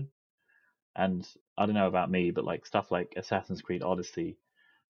happen. And I don't know about me, but like stuff like Assassin's Creed Odyssey,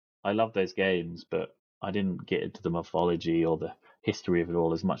 I love those games, but I didn't get into the mythology or the history of it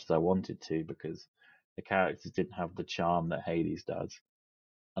all as much as I wanted to because the characters didn't have the charm that Hades does.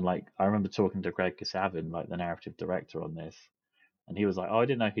 And like I remember talking to Greg Kasavin, like the narrative director on this, and he was like, "Oh, I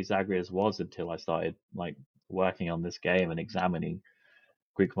didn't know who Zagreus was until I started like working on this game and examining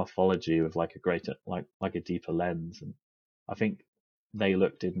Greek mythology with like a greater like a deeper lens." And I think they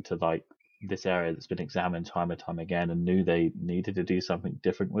looked into like this area that's been examined time and time again and knew they needed to do something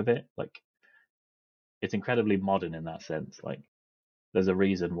different with it. Like it's incredibly modern in that sense. Like there's a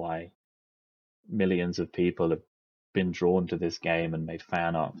reason why millions of people have been drawn to this game and made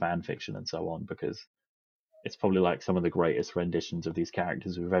fan art, fan fiction, and so on because it's probably like some of the greatest renditions of these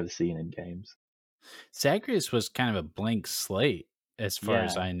characters we've ever seen in games. Zagreus was kind of a blank slate as far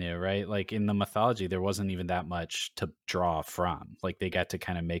as Yeah. I knew, right? Like in the mythology, there wasn't even that much to draw from. Like they got to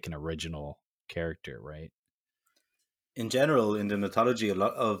kind of make an original character, right? In general, in the mythology, a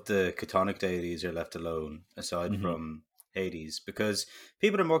lot of the Chthonic deities are left alone, aside from Hades, because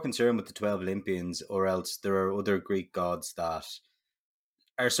people are more concerned with the 12 Olympians, or else there are other Greek gods that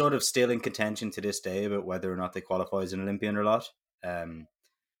are sort of still in contention to this day about whether or not they qualify as an Olympian or not.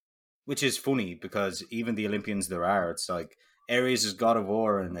 Which is funny because even the Olympians there are, it's like Ares is god of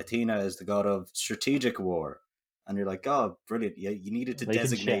war and Athena is the god of strategic war. And you're like, oh, brilliant. Yeah, you needed to They can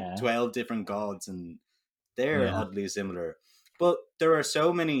designate share. 12 different gods and they're Yeah. oddly similar. But there are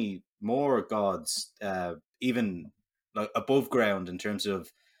so many more gods, even like above ground in terms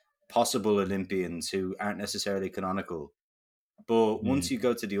of possible Olympians who aren't necessarily canonical. But once you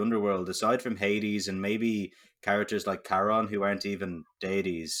go to the underworld, aside from Hades and maybe characters like Charon who aren't even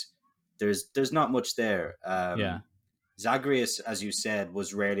deities, there's not much there. Yeah. Zagreus, as you said,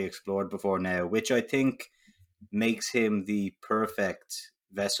 was rarely explored before now, which I think makes him the perfect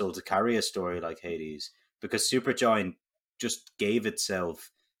vessel to carry a story like Hades, because Supergiant just gave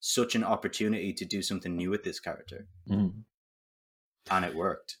itself such an opportunity to do something new with this character, and it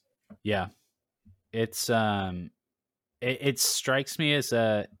worked. Yeah. It's it strikes me as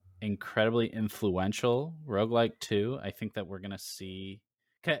a incredibly influential roguelike too. I think that we're gonna see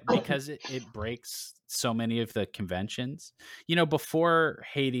because it breaks so many of the conventions. You know, before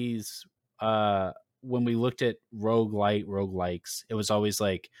Hades, when we looked at roguelikes, it was always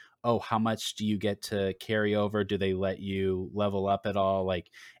like, oh, how much do you get to carry over? Do they let you level up at all? Like,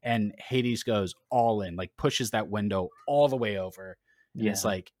 and Hades goes all in, like pushes that window all the way over. And it's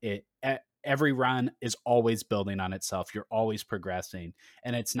like every run is always building on itself. You're always progressing.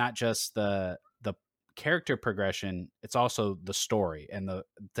 And it's not just the character progression, it's also the story. And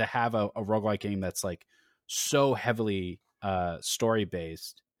to have a roguelike game that's like so heavily story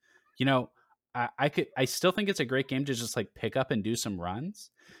based, you know, I still think it's a great game to just like pick up and do some runs,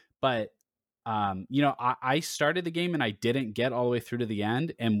 but I started the game and I didn't get all the way through to the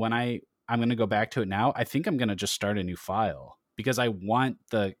end. And when I'm going to go back to it now, I think I'm going to just start a new file because I want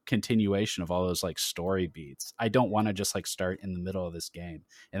the continuation of all those like story beats. I don't want to just like start in the middle of this game.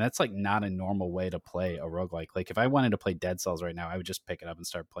 And that's like not a normal way to play a roguelike. Like if I wanted to play Dead Cells right now, I would just pick it up and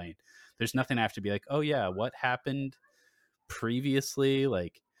start playing. There's nothing I have to be like, oh yeah, what happened previously?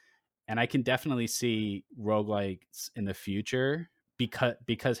 Like, and I can definitely see roguelikes in the future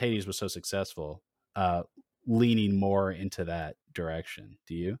because Hades was so successful, leaning more into that direction.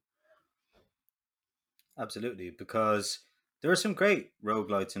 Do you? Absolutely, because there are some great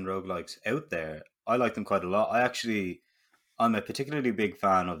roguelites and roguelikes out there. I like them quite a lot. I'm a particularly big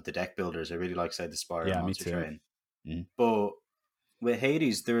fan of the deck builders. I really like Slay the Spire and Yeah, me Monster too. Train. Mhm. But with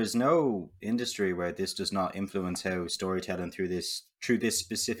Hades, there is no industry where this does not influence how storytelling through this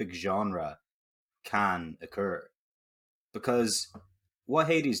specific genre can occur. Because what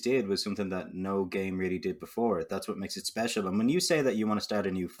Hades did was something that no game really did before. That's what makes it special. And when you say that you want to start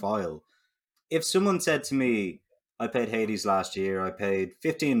a new file, if someone said to me, I played Hades last year, I played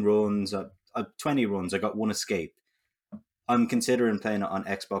 15 runs, 20 runs, I got one escape. I'm considering playing it on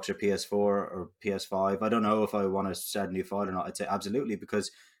Xbox or PS4 or PS5. I don't know if I want to start a new file or not. I'd say absolutely,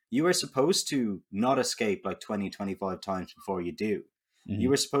 because you are supposed to not escape like 20, 25 times before you do. Mhm. You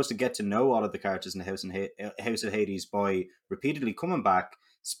were supposed to get to know all of the characters in the House of Hades by repeatedly coming back,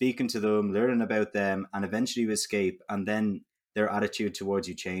 speaking to them, learning about them, and eventually you escape, and then their attitude towards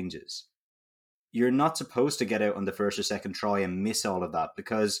you changes. You're not supposed to get out on the first or second try and miss all of that,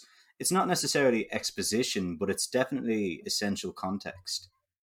 because it's not necessarily exposition, but it's definitely essential context.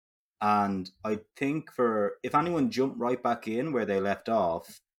 And I think if anyone jumped right back in where they left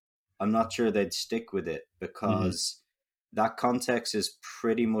off, I'm not sure they'd stick with it, because that context is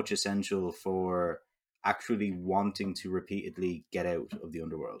pretty much essential for actually wanting to repeatedly get out of the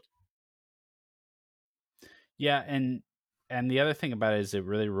underworld. Yeah, and the other thing about it is it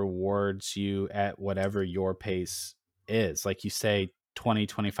really rewards you at whatever your pace is. Like you say 20,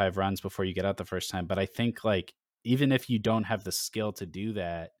 25 runs before you get out the first time, but I think like even if you don't have the skill to do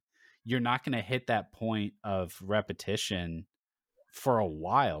that, you're not going to hit that point of repetition for a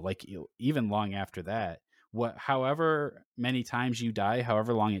while, like even long after that. However many times you die,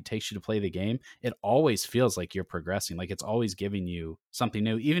 however long it takes you to play the game, it always feels like you're progressing, like it's always giving you something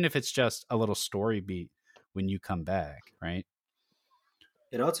new, even if it's just a little story beat when you come back, right?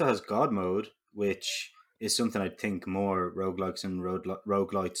 It also has God mode, which is something I think more roguelikes and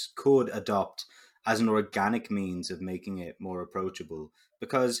roguelites could adopt as an organic means of making it more approachable.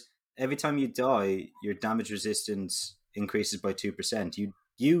 Because every time you die, your damage resistance increases by 2%.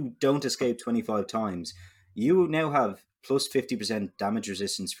 You don't escape 25 times. You now have plus 50% damage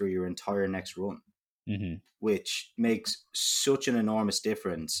resistance for your entire next run, which makes such an enormous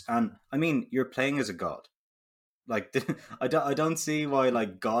difference. And I mean, you're playing as a god. Like, I don't see why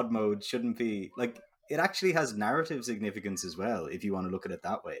like God mode shouldn't be like. It actually has narrative significance as well, if you want to look at it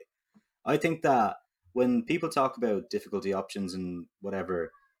that way. I think that when people talk about difficulty options and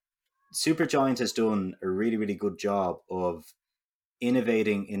whatever, Supergiant has done a really, really good job of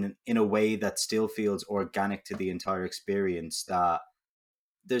innovating in a way that still feels organic to the entire experience. That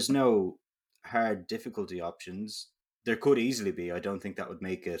there's no hard difficulty options. There could easily be. I don't think that would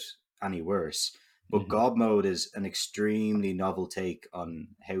make it any worse. But God mode is an extremely novel take on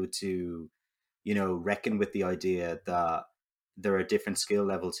how to, reckon with the idea that there are different skill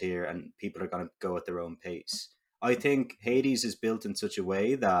levels here and people are going to go at their own pace. I think Hades is built in such a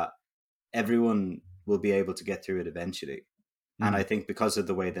way that everyone will be able to get through it eventually. And I think because of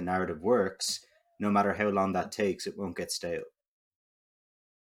the way the narrative works, no matter how long that takes, it won't get stale.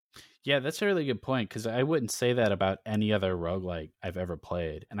 Yeah, that's a really good point, because I wouldn't say that about any other roguelike I've ever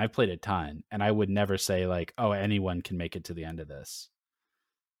played. And I've played a ton, and I would never say like, oh, anyone can make it to the end of this.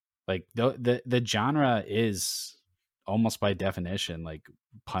 Like the genre is almost by definition like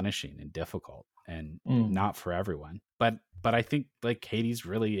punishing and difficult and not for everyone. But I think like Hades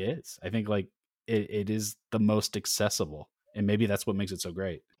really is. I think like it is the most accessible, and maybe that's what makes it so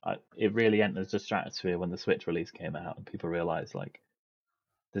great. It really enters the stratosphere when the Switch release came out and people realized like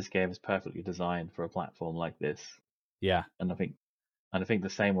this game is perfectly designed for a platform like this. Yeah. And I think the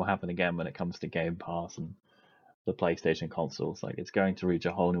same will happen again when it comes to Game Pass and the PlayStation consoles. Like it's going to reach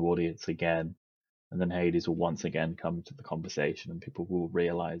a whole new audience again, and then Hades will once again come to the conversation, and people will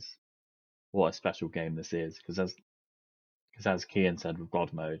realize what a special game this is. Because as Kian said with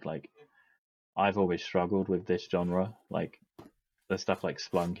God mode, like I've always struggled with this genre. Like the stuff like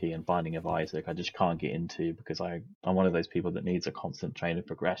Splunky and Binding of Isaac, I just can't get into because I'm one of those people that needs a constant train of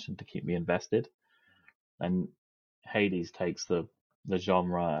progression to keep me invested. And Hades takes the the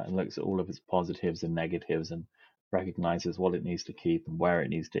genre and looks at all of its positives and negatives and recognizes what it needs to keep and where it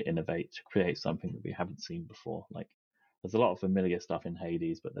needs to innovate to create something that we haven't seen before. Like, there's a lot of familiar stuff in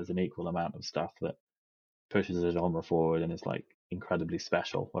Hades, but there's an equal amount of stuff that pushes the genre forward and is like incredibly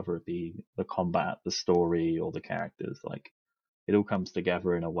special, whether it be the combat, the story, or the characters. Like, it all comes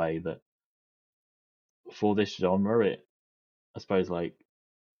together in a way that for this genre, I suppose, like,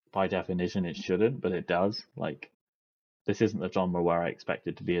 by definition it shouldn't, but it does. Like, this isn't a genre where I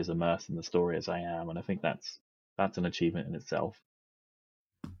expected to be as immersed in the story as I am, and I think that's an achievement in itself.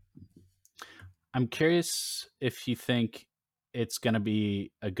 I'm curious if you think it's going to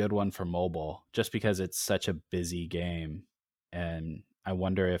be a good one for mobile, just because it's such a busy game, and I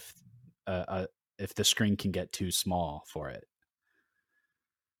wonder if the screen can get too small for it.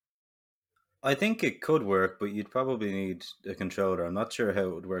 I think it could work, but you'd probably need a controller. I'm not sure how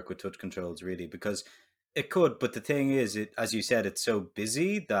it would work with touch controls, really, because it could. But the thing is, as you said, it's so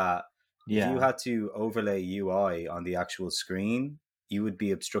busy that if you had to overlay UI on the actual screen, you would be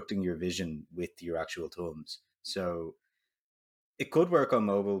obstructing your vision with your actual thumbs. So it could work on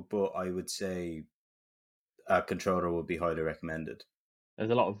mobile, but I would say a controller would be highly recommended. There's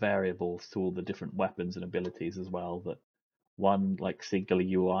a lot of variables to all the different weapons and abilities as well that one like singular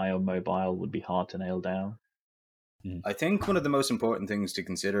UI on mobile would be hard to nail down. I think one of the most important things to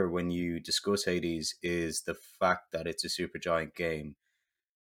consider when you discuss Hades is the fact that it's a Supergiant game.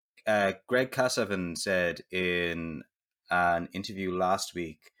 Greg Kasavin said in an interview last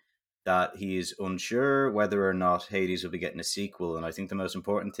week that he is unsure whether or not Hades will be getting a sequel, and I think the most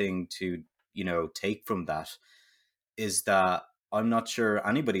important thing to take from that is that I'm not sure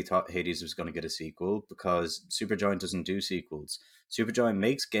anybody thought Hades was going to get a sequel, because Supergiant doesn't do sequels. Supergiant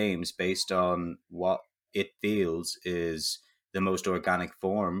makes games based on what it feels is the most organic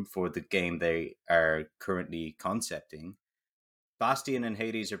form for the game they are currently concepting. Bastion and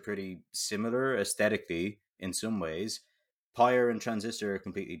Hades are pretty similar aesthetically in some ways. Pyre and Transistor are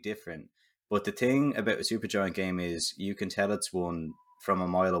completely different. But the thing about a Supergiant game is you can tell it's one from a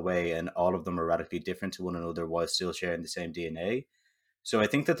mile away, and all of them are radically different to one another while still sharing the same DNA. So I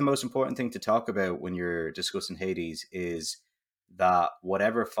think that the most important thing to talk about when you're discussing Hades is that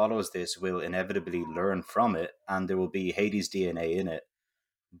whatever follows this will inevitably learn from it, and there will be Hades DNA in it.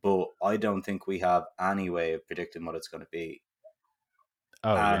 But I don't think we have any way of predicting what it's going to be.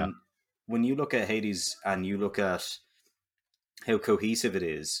 And when you look at Hades and you look at how cohesive it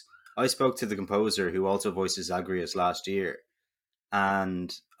is, I spoke to the composer who also voices Zagreus last year,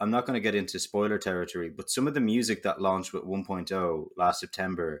 and I'm not going to get into spoiler territory, but some of the music that launched with 1.0 last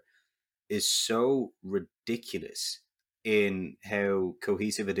September is so ridiculous in how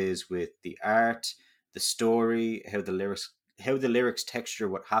cohesive it is with the art, the story, how the lyrics texture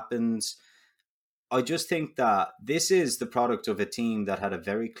what happens. I just think that this is the product of a team that had a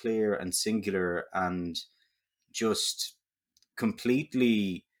very clear and singular and just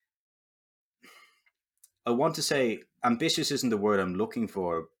completely, I want to say ambitious isn't the word I'm looking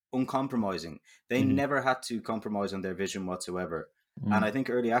for, uncompromising. They never had to compromise on their vision whatsoever. And I think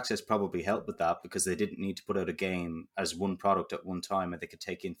early access probably helped with that, because they didn't need to put out a game as one product at one time, and they could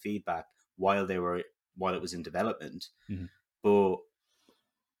take in feedback while it was in development. But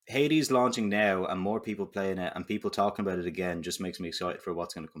Hades launching now and more people playing it and people talking about it again just makes me excited for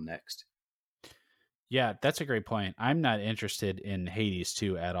what's going to come next. Yeah, that's a great point. I'm not interested in Hades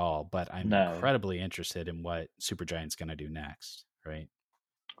 2 at all, but I'm incredibly interested in what Supergiant's going to do next, right?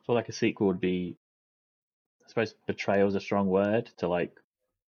 I feel like a sequel would be, I suppose betrayal is a strong word, to like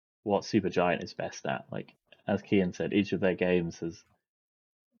what Supergiant is best at. Like, as Kian said, each of their games has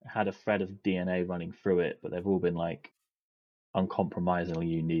had a thread of DNA running through it, but they've all been like uncompromisingly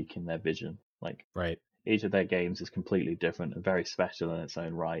unique in their vision. Like, right, each of their games is completely different and very special in its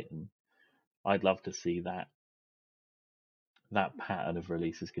own right, and I'd love to see that pattern of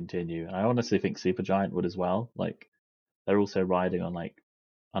releases continue. And I honestly think Supergiant would as well. Like, they're also riding on like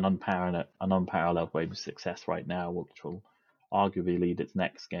an unparalleled wave of success right now, which will arguably lead its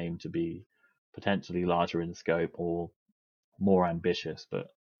next game to be potentially larger in scope or more ambitious. But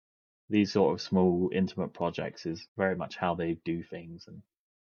these sort of small, intimate projects is very much how they do things, and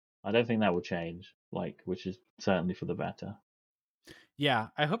I don't think that will change, like, which is certainly for the better. Yeah,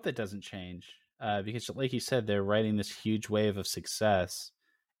 I hope that doesn't change, because like you said, they're riding this huge wave of success,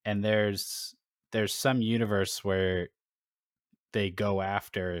 and there's some universe where they go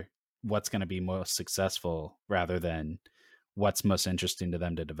after what's going to be most successful rather than what's most interesting to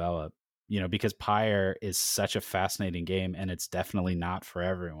them to develop. Because Pyre is such a fascinating game, and it's definitely not for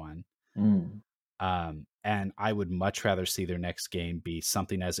everyone. And I would much rather see their next game be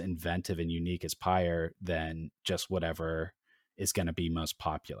something as inventive and unique as Pyre than just whatever is going to be most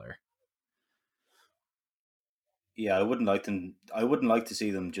popular. Yeah, I wouldn't like to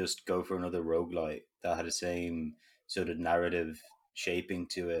see them just go for another roguelite that had the same sort of narrative shaping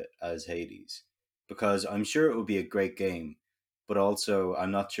to it as Hades. Because I'm sure it would be a great game, but also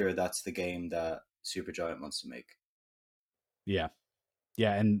I'm not sure that's the game that Supergiant wants to make. Yeah.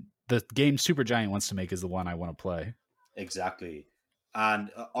 Yeah, and the game Supergiant wants to make is the one I want to play. Exactly.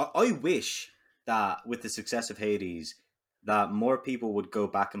 And I wish that with the success of Hades, that more people would go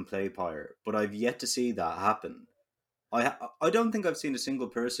back and play Pyre, but I've yet to see that happen. I don't think I've seen a single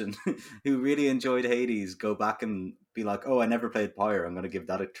person who really enjoyed Hades go back and be like, oh, I never played Pyre, I'm going to give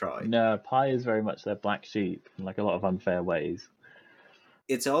that a try. No, Pi is very much their black sheep in like a lot of unfair ways.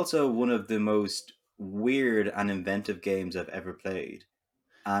 It's also one of the most weird and inventive games I've ever played.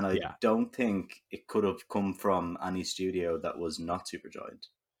 And I Yeah. don't think it could have come from any studio that was not Supergiant.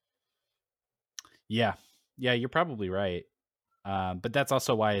 Yeah. Yeah, you're probably right. But that's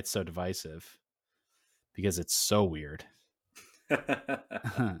also why it's so divisive, because it's so weird.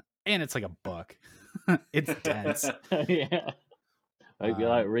 And it's like a book. It's dense. Yeah. Hope you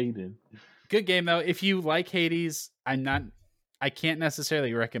like reading. Good game though. If you like Hades, I can't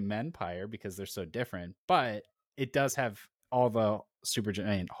necessarily recommend Pyre because they're so different, but it does have all the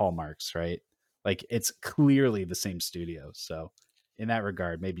Supergiant hallmarks, right? Like it's clearly the same studio. So in that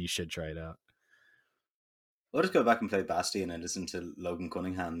regard, maybe you should try it out. I'll just go back and play Bastion and listen to Logan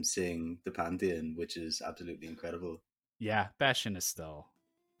Cunningham sing The Pantheon, which is absolutely incredible. Yeah, Bastion is still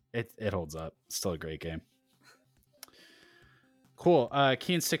it holds up. Still a great game. Cool.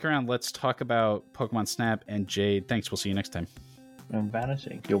 Keen, stick around. Let's talk about Pokemon Snap. And Jade, thanks. We'll see you next time. And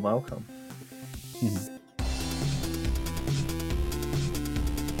Vanishing. You're welcome.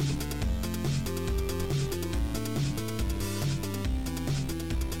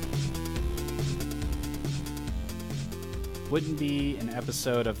 Wouldn't be an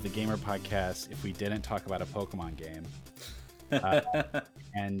episode of the Gamer Podcast if we didn't talk about a Pokemon game.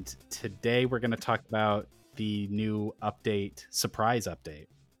 And today we're going to talk about the new update, surprise update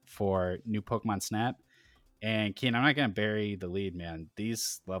for new Pokemon Snap. And Keen, I'm not going to bury the lead, man.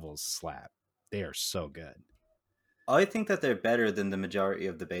 These levels slap. They are so good. I think that they're better than the majority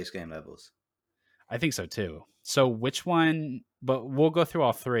of the base game levels. I think so too. So which one, but we'll go through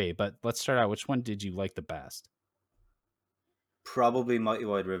all three, but let's start out. Which one did you like the best? Probably Mighty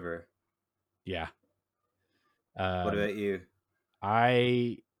Wide River. Yeah. What about you?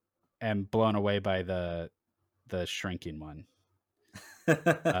 I am blown away by the shrinking one.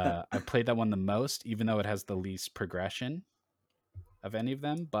 I played that one the most, even though it has the least progression of any of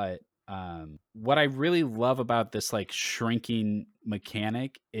them. But what I really love about this like shrinking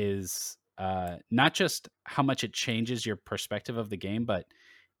mechanic is not just how much it changes your perspective of the game, but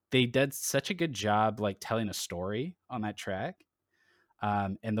they did such a good job like telling a story on that track.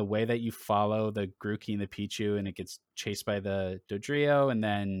 And the way that you follow the Grookey and the Pichu, and it gets chased by the Dodrio, and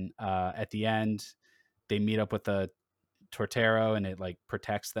then at the end they meet up with the Torterra, and it like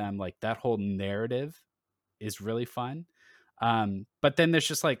protects them. Like that whole narrative is really fun. But then there's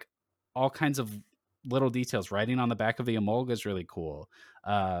just like all kinds of little details. Riding on the back of the Emolga is really cool.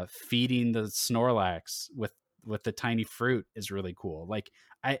 Feeding the Snorlax with the tiny fruit is really cool. Like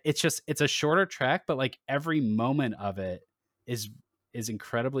it's a shorter track, but like every moment of it is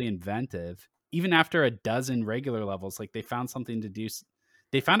incredibly inventive. Even after a dozen regular levels, like they found something to do.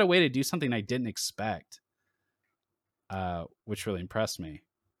 They found a way to do something I didn't expect, which really impressed me.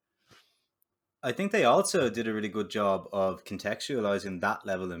 I think they also did a really good job of contextualizing that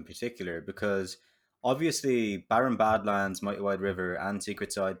level in particular, because obviously Barren Badlands, Mighty Wide River, and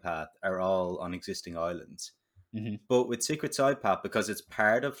Secret Side Path are all on existing islands. Mm-hmm. But with Secret Side Path, because it's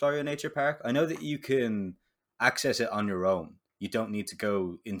part of Florio Nature Park, I know that you can access it on your own. You don't need to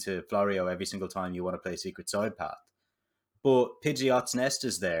go into Florio every single time you want to play Secret Side Path. But Pidgeot's nest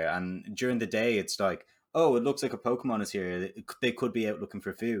is there, and during the day it's like, oh, it looks like a Pokemon is here. They could be out looking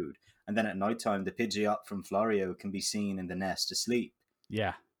for food. And then at nighttime, the Pidgeot from Florio can be seen in the nest asleep.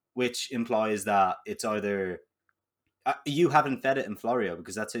 Yeah. Which implies that it's either... you haven't fed it in Florio,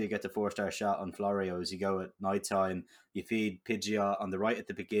 because that's how you get the 4-star shot on Florio. Is you go at nighttime, you feed Pidgeot on the right at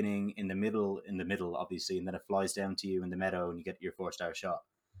the beginning, in the middle, obviously, and then it flies down to you in the meadow and you get your 4-star shot.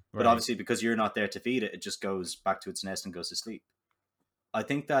 But obviously, because you're not there to feed it, it just goes back to its nest and goes to sleep. I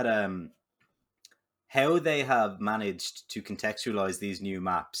think that how they have managed to contextualize these new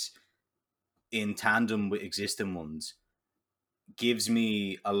maps in tandem with existing ones gives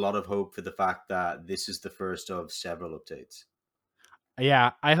me a lot of hope for the fact that this is the first of several updates.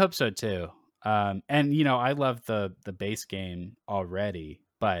 Yeah, I hope so too. And you know, I love the base game already,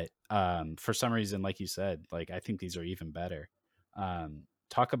 but for some reason, like you said, like I think these are even better.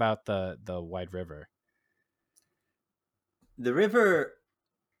 Talk about the wide river. The river,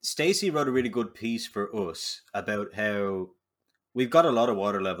 Stacy wrote a really good piece for us about how we've got a lot of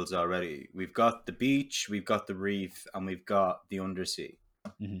water levels already. We've got the beach, we've got the reef, and we've got the undersea.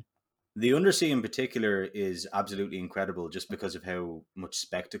 Mhm. The undersea in particular is absolutely incredible just because of how much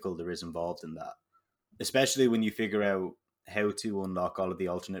spectacle there is involved in that. Especially when you figure out how to unlock all of the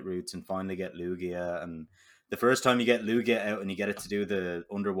alternate routes and finally get Lugia. And the first time you get Lugia out and you get it to do the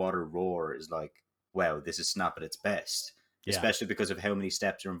underwater roar is like, wow, this is Snap at its best. Yeah. Especially because of how many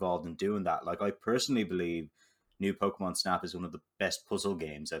steps are involved in doing that. Like, I personally believe New Pokemon Snap is one of the best puzzle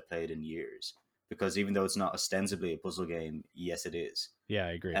games I've played in years. Because even though it's not ostensibly a puzzle game, yes, it is. Yeah,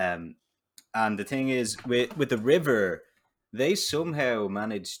 I agree. And the thing is, with the river, they somehow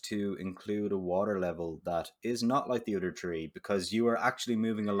managed to include a water level that is not like the other three, because you are actually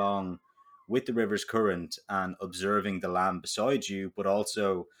moving along with the river's current and observing the land beside you, but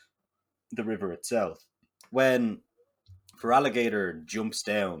also the river itself. When Feraligatr jumps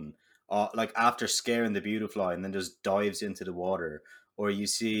down, like after scaring the Beautifly, and then just dives into the water, or you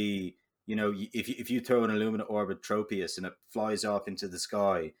see, if you throw an Illumina Orb at Tropius and it flies off into the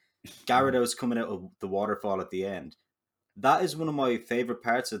sky, Gyarados coming out of the waterfall at the end. That is one of my favorite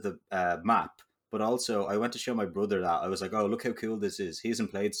parts of the map. But also, I went to show my brother that. I was like, oh, look how cool this is. He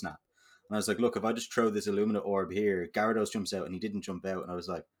hasn't played Snap. And I was like, look, if I just throw this Illumina Orb here, Gyarados jumps out and he didn't jump out. And I was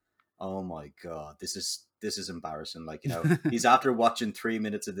like, oh my God, this is embarrassing. Like, he's after watching 3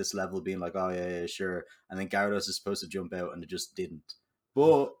 minutes of this level being like, oh, yeah, sure. And then Gyarados is supposed to jump out and it just didn't.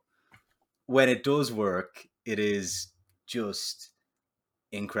 But when it does work, it is just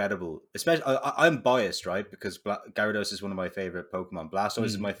incredible. Especially, I'm biased, right? Because Gyarados is one of my favorite Pokemon. Blastoise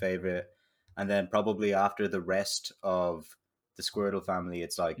is my favorite, and then probably after the rest of the Squirtle family,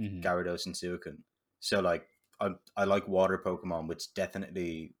 it's like Gyarados and Suicune. So like, I like water Pokemon, which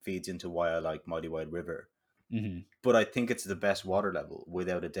definitely feeds into why I like Mighty Wide River. But I think it's the best water level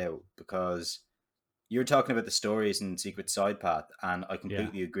without a doubt, because you're talking about the stories in Secret Side Path, and I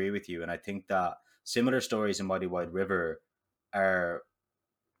completely agree with you. And I think that similar stories in Mighty Wide River are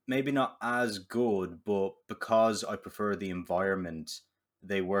maybe not as good, but because I prefer the environment,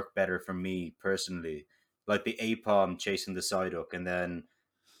 they work better for me personally. Like the Aipom chasing the Psyduck, and then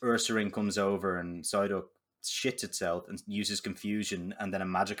Ursaring comes over and Psyduck shits itself and uses confusion, and then a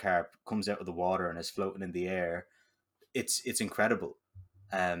Magikarp comes out of the water and is floating in the air. It's incredible.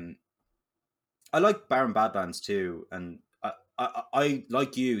 I like Barren Badlands too, and I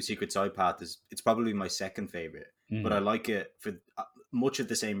like you. Secret Side Path it's probably my second favorite, but I like it for much of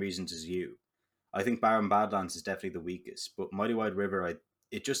the same reasons as you. I think Barren Badlands is definitely the weakest, but Mighty Wide River,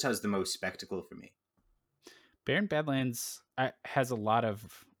 it just has the most spectacle for me. Barren Badlands has a lot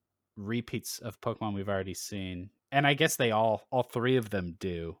of repeats of Pokemon we've already seen, and I guess they all three of them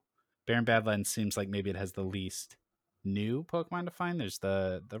do. Barren Badlands seems like maybe it has the least new Pokemon to find. There's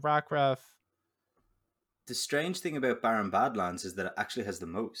the Rockruff. The strange thing about Barren Badlands is that it actually has the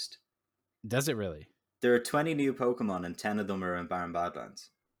most. Does it really? There are 20 new Pokemon and 10 of them are in Barren Badlands.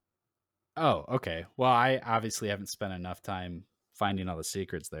 Oh, okay. Well, I obviously haven't spent enough time finding all the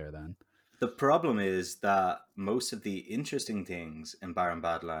secrets there then. The problem is that most of the interesting things in Barren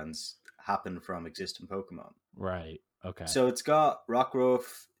Badlands happen from existing Pokemon. Right. Okay. So it's got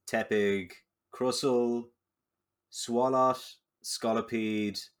Rockruff, Tepig, Crustle, Swalot,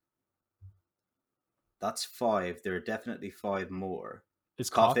 Scolipede. That's 5. There are definitely 5 more. Is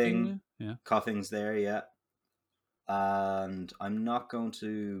Coughing? Yeah. Coughing's there, yeah. And I'm not going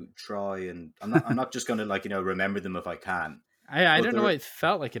to try and I'm not just going to remember them if I can. I don't know. It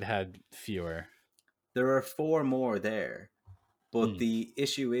felt like it had fewer. There are 4 more there, but the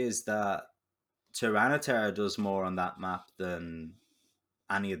issue is that Tyranitar does more on that map than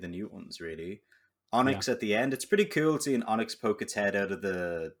any of the new ones, really. Onyx at the end, it's pretty cool seeing Onyx poke its head out of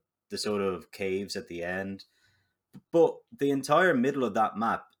the sort of caves at the end. But the entire middle of that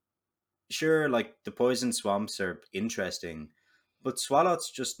map, sure, like the poison swamps are interesting, but Swalot's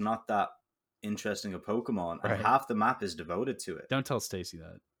just not that interesting a Pokemon, and half the map is devoted to it. Don't tell Stacy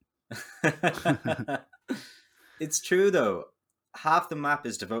that. It's true though. Half the map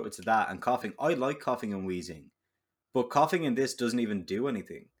is devoted to that, and Coughing. I like Coughing and Wheezing, but Coughing in this doesn't even do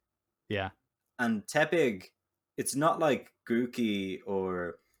anything. Yeah. And Tepig, it's not like Grookey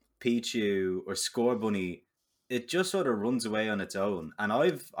or Pichu or Scorbunny. It just sort of runs away on its own. And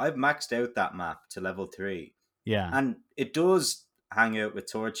I've maxed out that map to level 3. Yeah. And it does hang out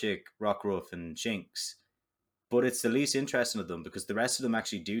with Torchic, Rockruff, and Shinx. But it's the least interesting of them because the rest of them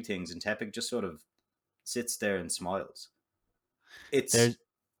actually do things, and Tepig just sort of sits there and smiles.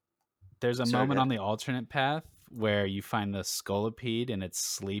 There's a moment on the alternate path where you find the Scolipede and it's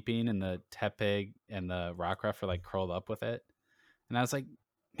sleeping, and the Tepig and the Rockruff are like curled up with it. And I was like,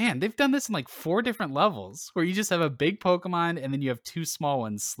 man, they've done this in like 4 different levels where you just have a big Pokemon and then you have 2 small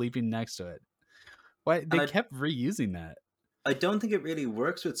ones sleeping next to it. Why they kept reusing that? I don't think it really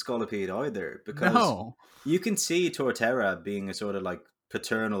works with Scolipede either, because No. you can see Torterra being a sort of like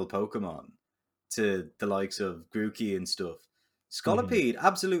paternal Pokemon to the likes of Grookey and stuff. Scolipede,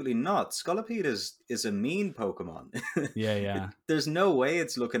 absolutely not. Scolipede is a mean Pokemon. Yeah. There's no way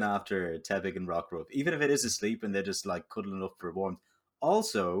it's looking after Tepig and Rockruff, even if it is asleep and they're just like cuddling up for warmth.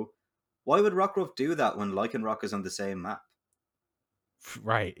 Also, why would Rockruff do that when Lycanroc is on the same map?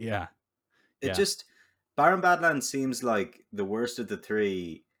 Right, yeah. It just... Baron Badlands seems like the worst of the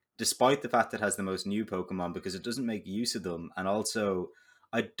 3, despite the fact that it has the most new Pokemon, because it doesn't make use of them, and also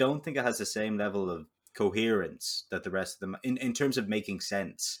I don't think it has the same level of coherence that the rest of them, in terms of making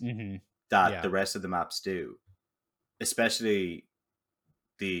sense, that the rest of the maps do, especially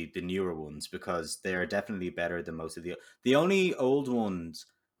the newer ones, because they are definitely better than most of the only old ones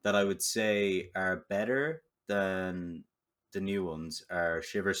that I would say are better than the new ones are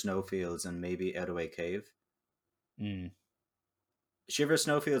Shiver Snowfields and maybe Outaway Cave. Shiver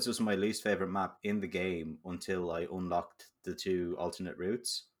Snowfields was my least favorite map in the game until I unlocked the 2 alternate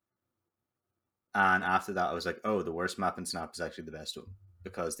routes. And after that, I was like, oh, the worst map in Snap is actually the best one,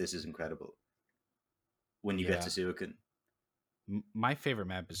 because this is incredible when you get to Suicune. My favorite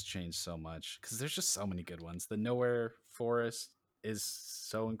map has changed so much because there's just so many good ones. The Nowhere Forest is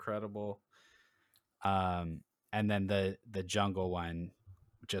so incredible. And then the jungle one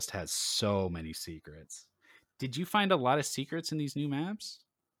just has so many secrets. Did you find a lot of secrets in these new maps?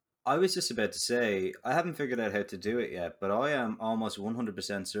 I was just about to say, I haven't figured out how to do it yet, but I am almost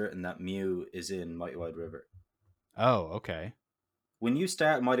 100% certain that Mew is in Mighty Wide River. Oh, okay. When you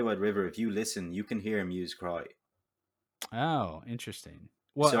start Mighty Wide River, if you listen, you can hear Mew's cry. Oh, interesting.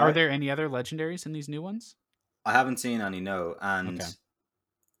 Well, are there any other legendaries in these new ones? I haven't seen any, no. And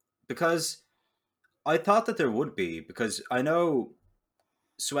because I thought that there would be, because I know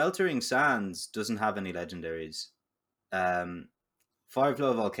Sweltering Sands doesn't have any legendaries.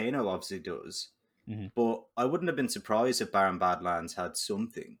 Fireflow Volcano obviously does. But I wouldn't have been surprised if Baron Badlands had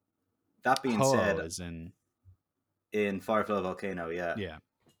something. That being said, as in Fireflow Volcano, yeah. Yeah.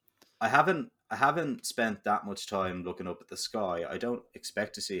 I haven't spent that much time looking up at the sky. I don't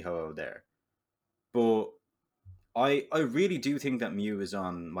expect to see Ho-Oh there. But I really do think that Mew is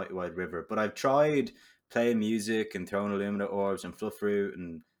on Mighty Wide River. But I've tried playing music and throwing Illumina Orbs and Fluffroot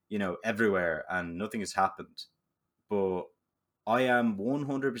and, everywhere, and nothing has happened. But I am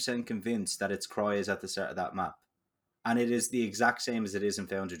 100% convinced that its cry is at the start of that map. And it is the exact same as it is in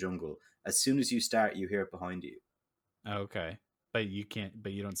Founder Jungle. As soon as you start, you hear it behind you. Okay. But you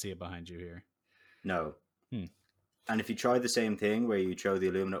don't see it behind you here. No. And if you try the same thing where you throw the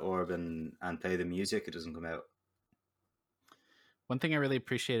Illumina Orb and play the music, it doesn't come out. One thing I really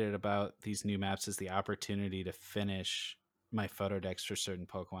appreciated about these new maps is the opportunity to finish my photo decks for certain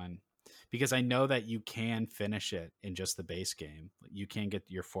Pokemon, because I know that you can finish it in just the base game. You can get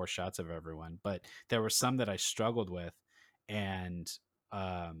your 4 shots of everyone, but there were some that I struggled with, and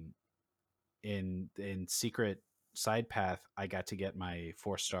in Secret Side Path, I got to get my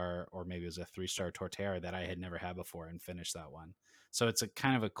 4-star, or maybe it was a 3-star Torterra that I had never had before, and finish that one. So it's a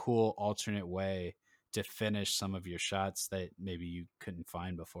kind of a cool alternate way to finish some of your shots that maybe you couldn't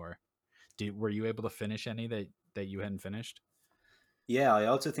find before. Were you able to finish any that you hadn't finished? Yeah, I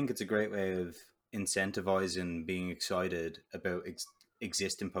also think it's a great way of incentivizing being excited about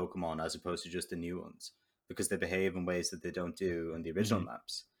existing Pokemon as opposed to just the new ones, because they behave in ways that they don't do on the original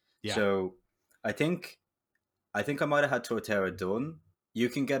maps. Yeah. So I think I might have had Torterra done. You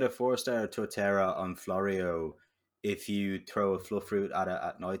can get a 4-star Torterra on Florio if you throw a Fluffroot at it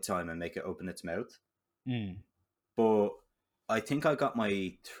at nighttime and make it open its mouth. But I think I got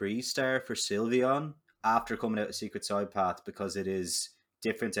my 3-star for Sylveon after coming out of Secret Side Path, because it is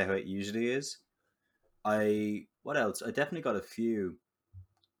different to how it usually is. What else? I definitely got a few.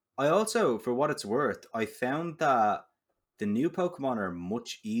 I also, for what it's worth, I found that the new Pokemon are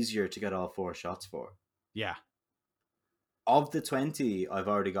much easier to get all 4 shots for. Yeah. Of the 20, I've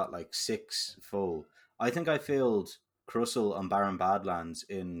already got like 6 full. I think I filled Crustle and Baron Badlands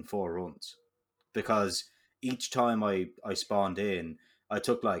in 4 runs, because each time I spawned in, I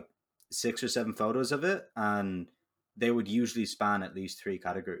took like 6 or 7 photos of it, and they would usually span at least 3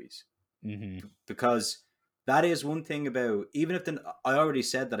 categories. Because that is one thing about, even if I already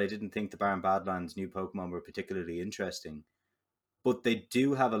said that I didn't think the Baron Badlands new Pokemon were particularly interesting, but they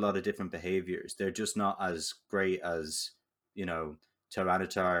do have a lot of different behaviors. They're just not as great as,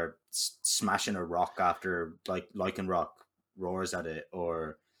 Tyranitar smashing a rock after like Lycanroc roars at it,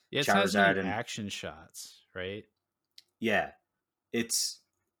 or Yeah, it's not as many Charizard and action shots, right? yeah, it's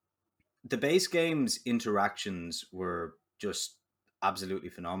the base game's interactions were just absolutely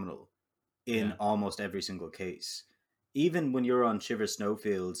phenomenal in Yeah. almost every single case. Even when you're on Shiver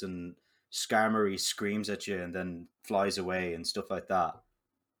Snowfields and Skarmory screams at you and then flies away and stuff like that,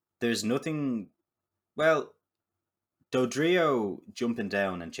 there's nothing. Well, Dodrio jumping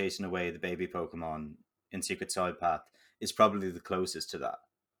down and chasing away the baby Pokemon in Secret Side Path is probably the closest to that.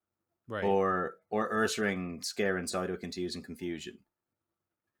 Right. Or Ursaring scaring Psyduck into using Confusion.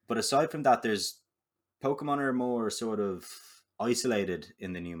 But aside from that, there's Pokemon are more sort of isolated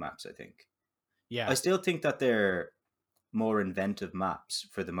in the new maps, I think. Yeah. I still think that they're more inventive maps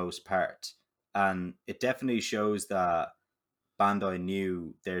for the most part. And it definitely shows that Bandai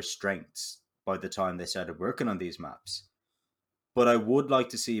knew their strengths by the time they started working on these maps. But I would like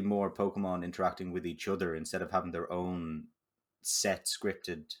to see more Pokemon interacting with each other instead of having their own set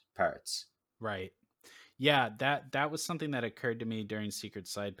scripted parts. Right. Yeah, that was something that occurred to me during Secret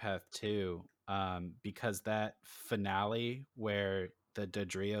Side Path 2, because that finale where the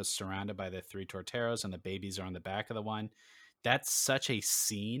Dodrio's surrounded by the 3 Torteros and the babies are on the back of the one, that's such a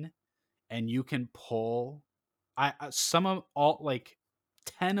scene, and you can pull some of all, like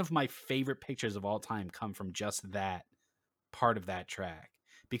 10 of my favorite pictures of all time come from just that part of that track,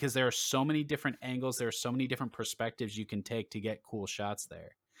 because there are so many different angles, there are so many different perspectives you can take to get cool shots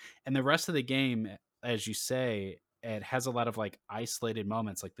there. And the rest of the game, as you say, it has a lot of like isolated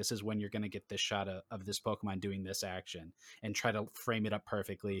moments, like this is when you're going to get this shot of this Pokemon doing this action, and try to frame it up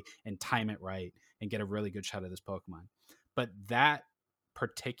perfectly and time it right and get a really good shot of this Pokemon. But that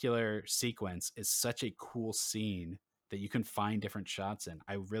particular sequence is such a cool scene that you can find different shots in.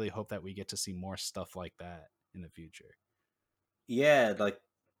 I really hope that we get to see more stuff like that in the future. Yeah, like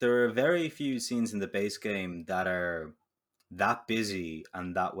there are very few scenes in the base game that are that busy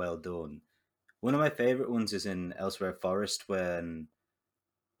and that well done. One of my favorite ones is in Elsewhere Forest when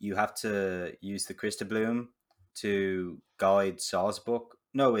you have to use the Crystal Bloom to guide Sawsbuck.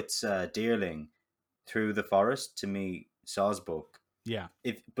 No, it's Deerling through the forest to meet Sawsbuck. Yeah.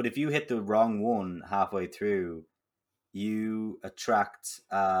 If you hit the wrong one halfway through, you attract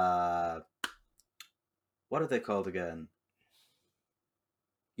what are they called again?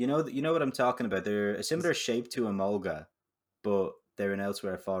 You know what I'm talking about. They're a similar shape to a Mulga, but they're in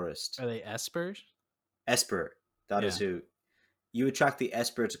Elsewhere Forest. Are they espers? Esper, that is Yeah. who. You attract the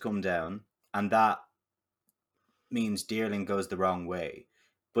Esper to come down, and that means Deerling goes the wrong way.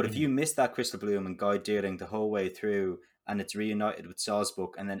 But if you miss that Crystal Bloom and guide Deerling the whole way through, and it's reunited with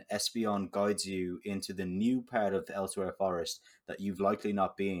Sawsbuck, and then Espeon guides you into the new part of Elsewhere Forest that you've likely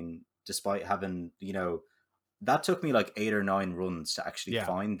not been, despite having, that took me like 8 or 9 runs to actually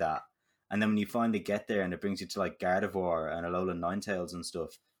find that. And then when you finally get there and it brings you to like Gardevoir and Alolan Ninetales and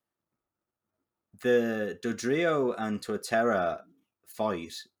stuff, the Dodrio and Torterra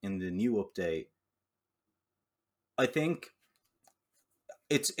fight in the new update, I think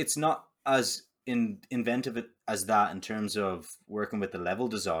it's not as inventive as that in terms of working with the level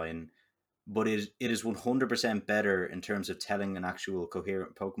design, but it is 100% better in terms of telling an actual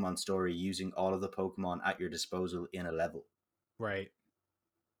coherent Pokemon story using all of the Pokemon at your disposal in a level. Right.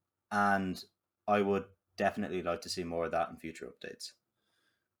 And I would definitely like to see more of that in future updates.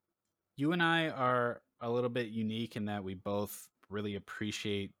 You and I are a little bit unique in that we both really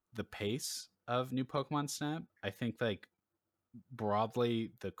appreciate the pace of new Pokemon Snap. I think like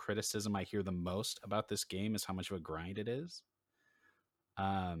broadly the criticism I hear the most about this game is how much of a grind it is.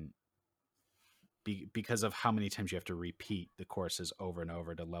 Because of how many times you have to repeat the courses over and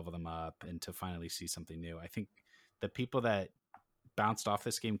over to level them up and to finally see something new. I think the people that bounced off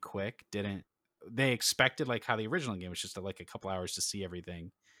this game quick they expected like how the original game was just like a couple hours to see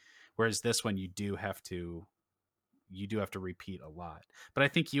everything, whereas this one you do have to repeat a lot. But I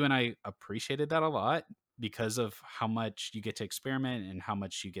think you and I appreciated that a lot because of how much you get to experiment and how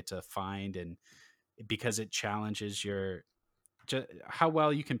much you get to find, and because it challenges how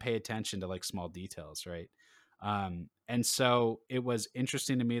well you can pay attention to like small details, right? And so it was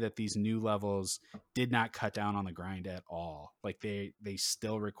interesting to me that these new levels did not cut down on the grind at all. Like they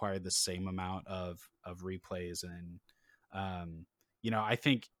still required the same amount of replays, and I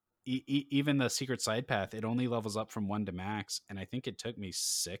think even the Secret Side Path, it only levels up from 1 to max, and I think it took me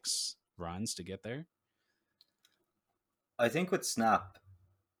 6 runs to get there. I think with Snap,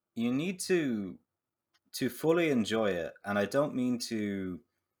 you need to fully enjoy it, and I don't mean to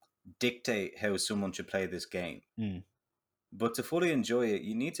dictate how someone should play this game, but to fully enjoy it,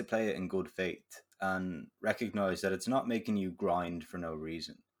 you need to play it in good faith. and recognize that it's not making you grind for no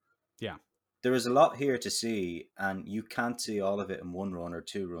reason. Yeah. There is a lot here to see, and you can't see all of it in one run or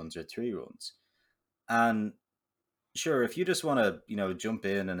two runs or three runs. And sure, if you just want to, jump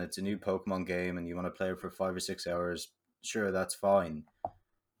in and it's a new Pokemon game and you want to play it for 5 or 6 hours, sure, that's fine.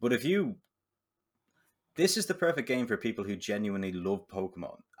 But this is the perfect game for people who genuinely love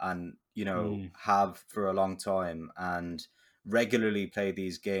Pokemon and, have for a long time and regularly play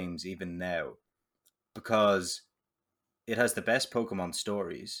these games even now, because it has the best Pokemon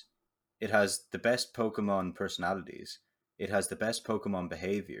stories. It has the best Pokemon personalities. It has the best Pokemon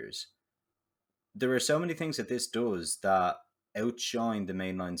behaviors. There are so many things that this does that outshine the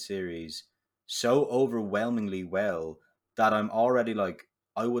mainline series so overwhelmingly well that I'm already like,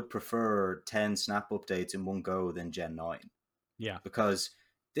 I would prefer 10 Snap updates in one go than Gen 9. Yeah. Because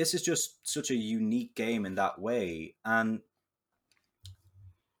this is just such a unique game in that way. And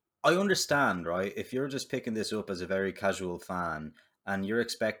I understand, right? If you're just picking this up as a very casual fan and you're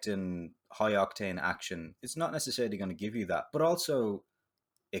expecting high octane action, it's not necessarily going to give you that. But also,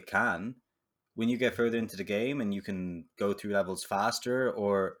 it can. When you get further into the game and you can go through levels faster,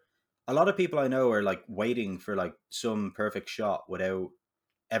 or a lot of people I know are like waiting for like some perfect shot without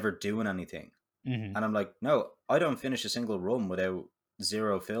ever doing anything. Mm-hmm. And I'm like, no, I don't finish a single run without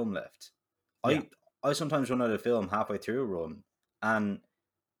zero film left. Yeah. I sometimes run out of film halfway through a run. And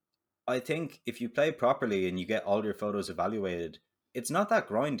I think if you play properly and you get all your photos evaluated, it's not that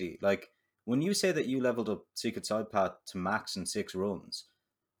grindy. Like when you say that you leveled up Secret Side Path to max in 6 runs,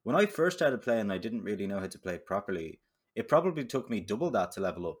 when I first started playing, I didn't really know how to play properly. It probably took me double that to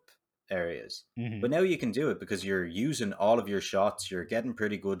level up areas. Mm-hmm. But now you can do it because you're using all of your shots. You're getting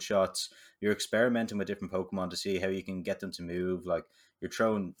pretty good shots. You're experimenting with different Pokemon to see how you can get them to move. Like you're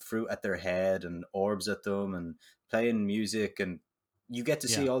throwing fruit at their head and orbs at them and playing music. And you get to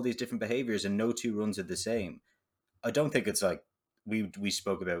see all these different behaviors, and no 2 runs are the same. I don't think it's like we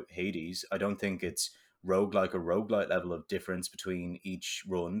spoke about Hades. I don't think it's roguelike or roguelite level of difference between each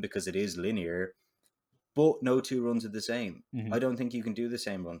run because it is linear, but no 2 runs are the same. Mm-hmm. I don't think you can do the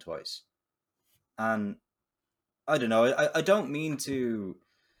same run twice. And I don't know, I don't mean to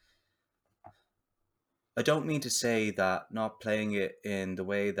say that not playing it in the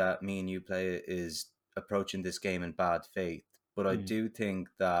way that me and you play it is approaching this game in bad faith, but I do think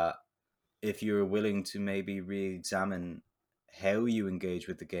that if you're willing to maybe re-examine how you engage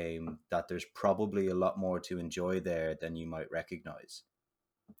with the game, that there's probably a lot more to enjoy there than you might recognize.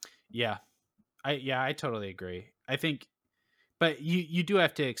 Yeah. I totally agree. I think, but you do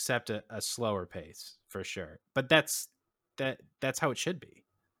have to accept a slower pace for sure. But that's how it should be.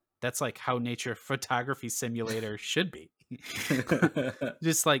 That's like how Nature Photography Simulator should be.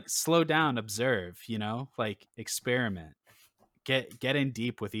 Just like slow down, observe, like experiment. Get in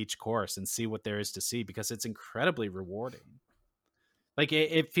deep with each course and see what there is to see, because it's incredibly rewarding. Like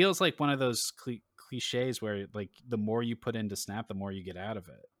it feels like one of those cliches where like the more you put into Snap, the more you get out of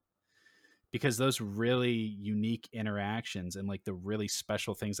it, because those really unique interactions and like the really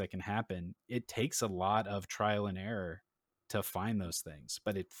special things that can happen, it takes a lot of trial and error to find those things,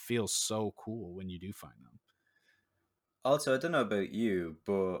 but it feels so cool when you do find them. Also, I don't know about you,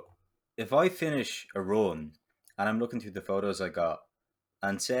 but if I finish a run and I'm looking through the photos I got,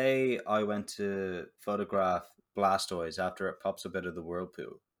 and say I went to photograph Blastoise after it pops up out of the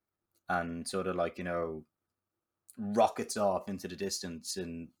whirlpool and sort of like, rockets off into the distance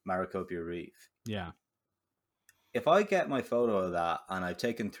in Maracopia Reef. Yeah. If I get my photo of that and I've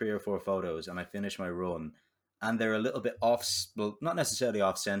taken 3 or 4 photos and I finish my run and they're a little bit off, well, not necessarily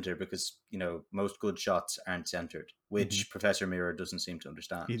off center, because, most good shots aren't centered, which Professor Mirror doesn't seem to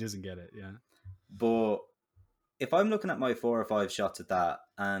understand. He doesn't get it. Yeah. But if I'm looking at my 4 or 5 shots at that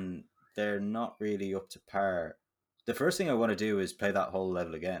and they're not really up to par, the first thing I want to do is play that whole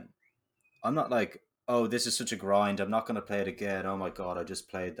level again. I'm not like, oh, this is such a grind, I'm not going to play it again. Oh my God, I just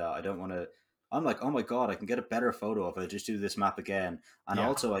played that. I don't want to. I'm like, oh my God, I can get a better photo if I just do this map again. And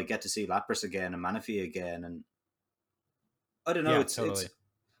also I get to see Lapras again and Manaphy again. And I don't know. Yeah, it's totally.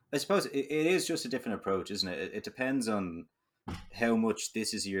 I suppose it is just a different approach, isn't it? It depends on how much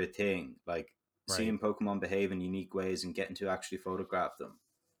this is your thing. Like, seeing Pokemon behave in unique ways and getting to actually photograph them.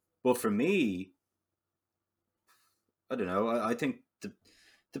 But for me, I don't know. I think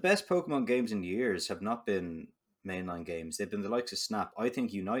the best Pokemon games in years have not been mainline games. They've been the likes of Snap. I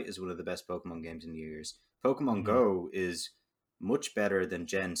think Unite is one of the best Pokemon games in years. Pokemon Go is much better than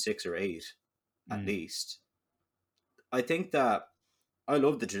Gen 6 or 8, at least. I think that I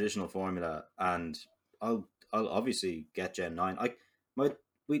love the traditional formula, and I'll obviously get Gen 9.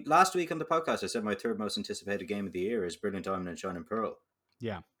 Last week on the podcast, I said my third most anticipated game of the year is Brilliant Diamond and Shining Pearl.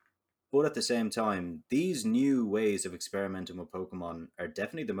 Yeah. But at the same time, these new ways of experimenting with Pokemon are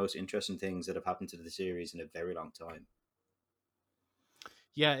definitely the most interesting things that have happened to the series in a very long time.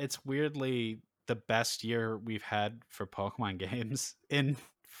 Yeah, it's weirdly the best year we've had for Pokemon games in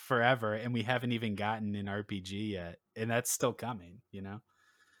forever, and we haven't even gotten an RPG yet, and that's still coming, you know?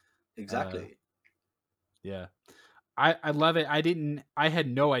 Exactly. Yeah. I love it. I had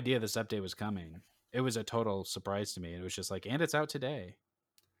no idea this update was coming. It was a total surprise to me. It was just like, and it's out today.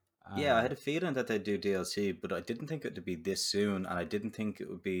 Yeah, I had a feeling that they'd do DLC, but I didn't think it would be this soon, and I didn't think it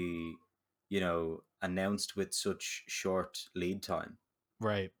would be, announced with such short lead time.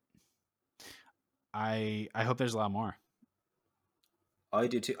 Right. I hope there's a lot more. I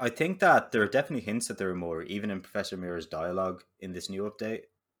do too. I think that there are definitely hints that there are more, even in Professor Mirror's dialogue in this new update.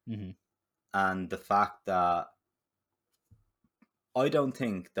 Mm-hmm. And the fact that I don't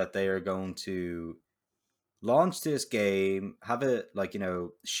think that they are going to launch this game, have it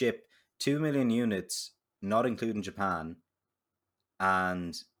ship 2 million units, not including Japan,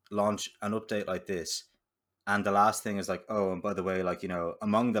 and launch an update like this. And the last thing is like, oh, and by the way,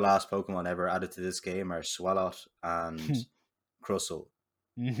 among the last Pokemon ever added to this game are Swalot and Crustle.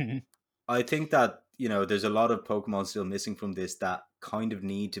 Mm-hmm. I think that, there's a lot of Pokemon still missing from this that kind of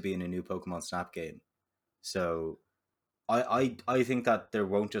need to be in a new Pokemon Snap game. So I think that there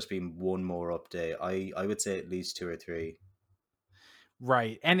won't just be one more update. I would say at least 2 or 3.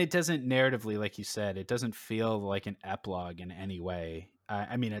 Right. And it doesn't narratively, like you said, it doesn't feel like an epilogue in any way.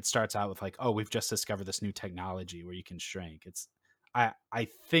 I mean, it starts out with like, oh, we've just discovered this new technology where you can shrink. I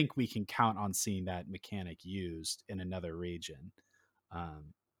think we can count on seeing that mechanic used in another region.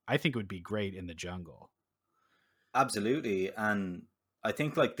 I think it would be great in the jungle. Absolutely. And I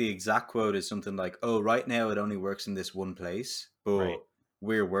think the exact quote is something like, oh, right now it only works in this one place, but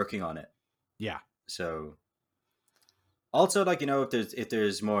we're working on it. Yeah. So also, if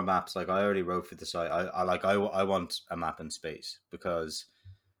there's more maps, I already wrote for the site, I want a map in space, because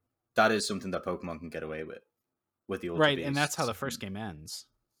that is something that Pokemon can get away with the Ultra Right, Beasts. and that's how the first game ends.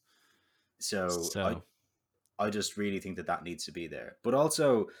 So I just really think that needs to be there. But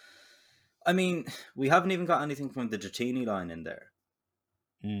also, I mean, we haven't even got anything from the Dratini line in there.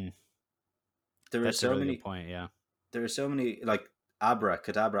 There That's are so a really many good point, yeah. There are so many, Abra,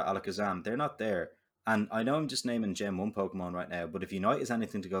 Kadabra, Alakazam, they're not there. And I know I'm just naming Gen 1 Pokemon right now, but if Unite is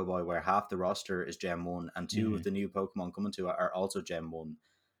anything to go by, where half the roster is Gen 1 and 2 of the new Pokemon coming to it are also Gen 1,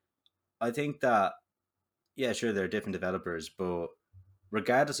 I think that, yeah, sure, they're different developers, but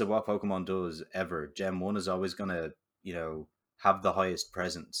regardless of what Pokemon does ever, Gen 1 is always going to, have the highest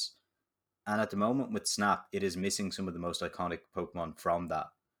presence. And at the moment with Snap, it is missing some of the most iconic Pokemon from that.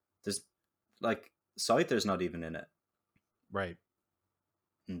 There's, Scyther's not even in it. Right.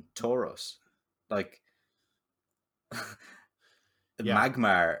 And Tauros. Yeah.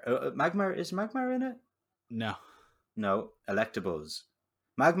 Magmar. Magmar, is Magmar in it? No, Electabuzz.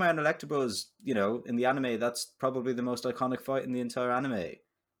 Magmar and Electabuzz, in the anime, that's probably the most iconic fight in the entire anime.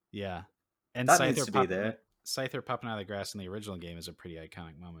 Yeah. And that needs to be there. Scyther popping out of the grass in the original game is a pretty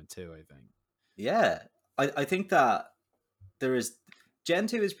iconic moment too, I think. Yeah. I think that there is... Gen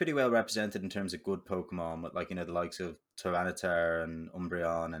 2 is pretty well represented in terms of good Pokemon, with the likes of Tyranitar and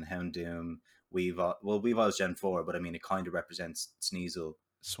Umbreon and Houndoom. Weavile. Well, Weavile is Gen 4, but I mean, it kind of represents Sneasel.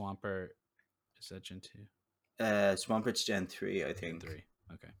 Swampert, is that Gen 2? Swampert's Gen 3, I think. Gen 3,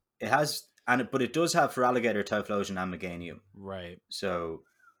 okay. It has, but it does have Feraligatr, Typhlosion, and Meganium. Right. So,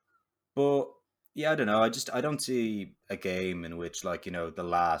 but yeah, I don't know. I don't see a game in which the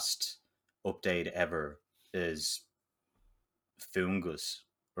last update ever is Fungus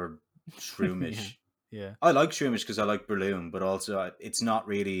or Shroomish. Yeah. I like Shroomish because I like Breloom, but also it's not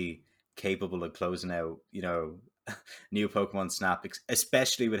really capable of closing out, new Pokemon Snap,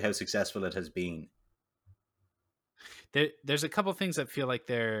 especially with how successful it has been. There's a couple things that feel like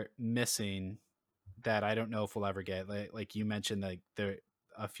they're missing that I don't know if we'll ever get. Like you mentioned, there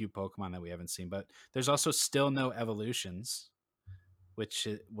are a few Pokemon that we haven't seen, but there's also still no evolutions, which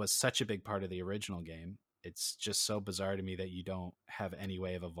was such a big part of the original game. It's just so bizarre to me that you don't have any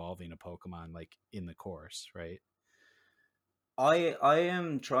way of evolving a Pokemon in the course, right? I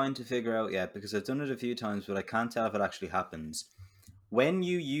am trying to figure out yet, because I've done it a few times, but I can't tell if it actually happens. When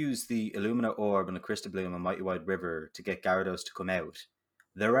you use the Illumina Orb and the Crystal Bloom and Mighty Wide River to get Gyarados to come out,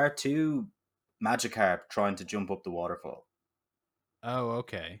 there are 2 Magikarp trying to jump up the waterfall. Oh,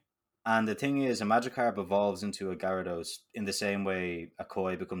 okay. And the thing is, a Magikarp evolves into a Gyarados in the same way a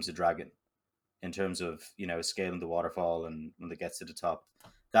Koi becomes a dragon, in terms of, scaling the waterfall and when it gets to the top.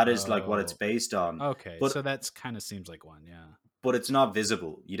 That is what it's based on. Okay, so that's kind of seems like one, yeah. But it's not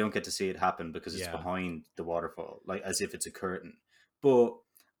visible. You don't get to see it happen because it's behind the waterfall, as if it's a curtain. But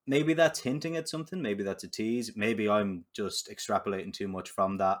maybe that's hinting at something. Maybe that's a tease. Maybe I'm just extrapolating too much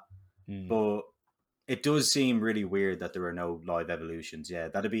from that. Hmm. But it does seem really weird that there are no live evolutions. Yeah,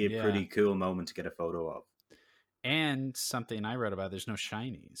 that'd be a Yeah. pretty cool moment to get a photo of. And something I wrote about, there's no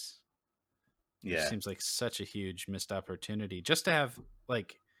shinies. It Yeah. seems like such a huge missed opportunity just to have,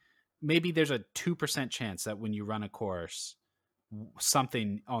 like, maybe there's a 2% chance that when you run a course,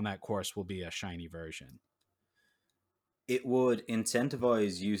 something on that course will be a shiny version. It would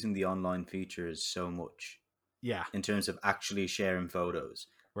incentivize using the online features so much Yeah, in terms of actually sharing photos.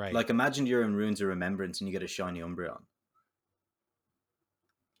 right. Like, imagine you're in Runes of Remembrance and you get a shiny Umbreon.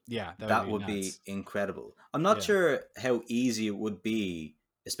 Yeah, That would would be be nuts. incredible. I'm not Yeah. sure how easy it would be,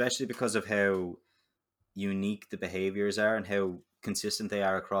 especially because of how unique the behaviors are and how consistent they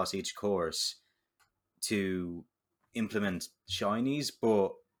are across each course to implement shinies.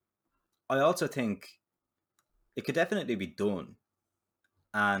 But I also think it could definitely be done.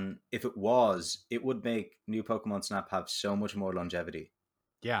 And if it was, it would make new Pokemon Snap have so much more longevity.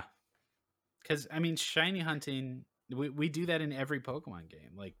 Yeah. Because, I mean, shiny hunting, we do that in every Pokemon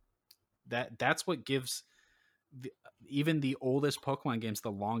game. Like, that's what gives even the oldest Pokemon games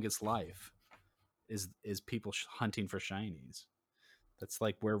the longest life is people hunting for shinies. That's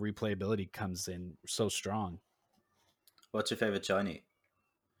like where replayability comes in so strong. What's your favorite shiny?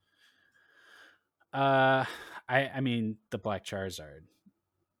 I mean the Black Charizard.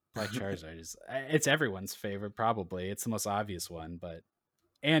 Black Charizard is, it's everyone's favorite probably. It's the most obvious one, but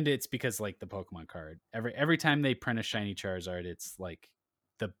and it's because, like, the Pokemon card. Every time they print a shiny Charizard, it's like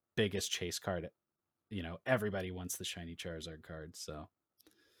the biggest chase card. You know, everybody wants the shiny Charizard card. So,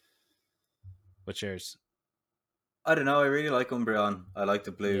 what's yours? I don't know. I really like Umbreon. I like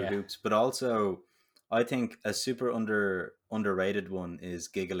the blue Yeah. hoops, but also I think a super underrated one is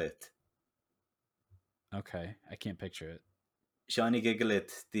Gigalith. Okay, I can't picture it. Shiny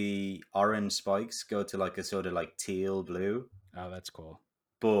Gigalith, the orange spikes go to like a sort of like teal blue, Oh, that's cool.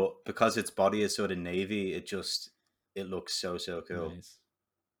 but because its body is sort of navy, it looks so cool. Nice.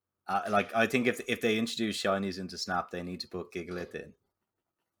 Like, I think if they introduce shinies into Snap, they need to put Gigalith in.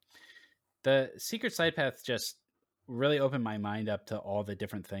 The Secret Side Path just really opened my mind up to all the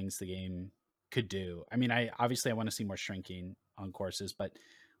different things the game could do. I mean, I want to see more shrinking on courses, but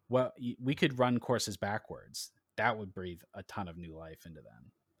we could run courses backwards. That would breathe a ton of new life into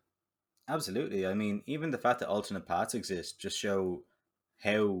them. Absolutely. I mean, even the fact that alternate paths exist just show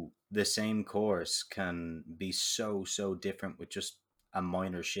how the same course can be so different with just a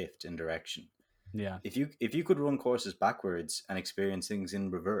minor shift in direction. Yeah. If you could run courses backwards and experience things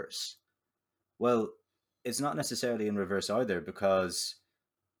in reverse, well, it's not necessarily in reverse either, because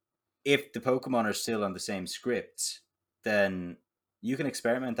if the Pokemon are still on the same scripts, then you can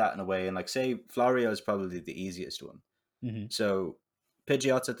experiment that in a way. And, like, say Florio is probably the easiest one. Mm-hmm. So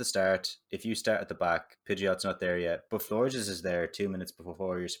Pidgeot's at the start. If you start at the back, Pidgeot's not there yet, but Florges is there 2 minutes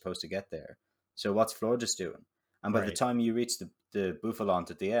before you're supposed to get there. So what's Florges doing? And by the Right. time you reach the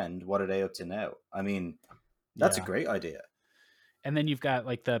Bouffalont at the end, what are they up to now? I mean, that's a Yeah. great idea. And then you've got,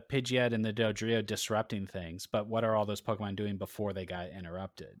 like, the Pidgeot and the Dodrio disrupting things, but what are all those Pokemon doing before they got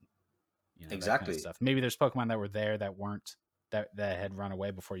interrupted? You know, that kind of Exactly. stuff. Maybe there's Pokemon that were there that weren't, that had run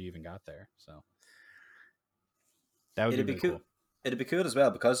away before you even got there. So that would It'd be be really cool. cool. It'd be cool as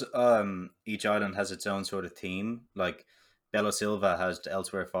well, because each island has its own sort of theme. Like, Bella Silva has the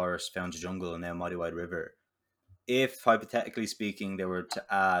Elsewhere Forest, Found Jungle, and now Mighty Wide River. If, hypothetically speaking, they were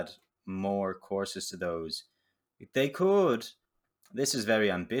to add more courses to those, they could. This is very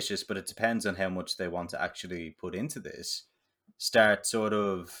ambitious, but it depends on how much they want to actually put into this. Start sort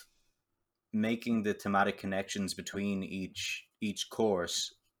of making the thematic connections between each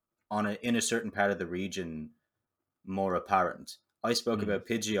course in a certain part of the region more apparent. I spoke about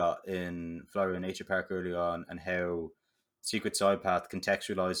Pidgeot in Florida Nature Park early on, and how Secret Side Path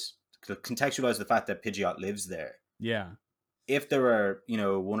contextualize the fact that Pidgeot lives there. Yeah. If there are,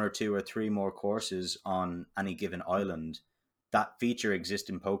 1 or 2 or 3 more courses on any given island, that feature exists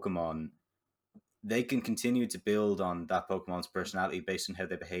in Pokemon, they can continue to build on that Pokemon's personality based on how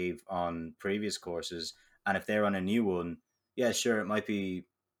they behave on previous courses. And if they're on a new one, yeah, sure, it might be,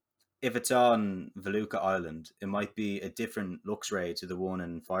 if it's on Veluca Island, it might be a different Luxray to the one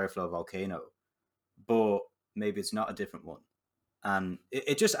in Fireflow Volcano, but maybe it's not a different one. And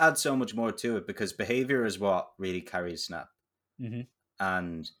it just adds so much more to it, because behavior is what really carries Snap. Mm-hmm.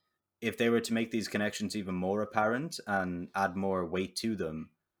 And if they were to make these connections even more apparent and add more weight to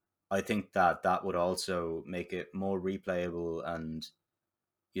them, I think that would also make it more replayable and,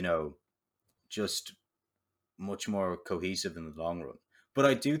 just much more cohesive in the long run. But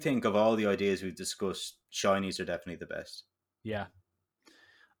I do think, of all the ideas we've discussed, shinies are definitely the best. Yeah.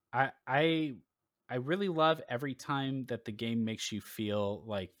 I really love every time that the game makes you feel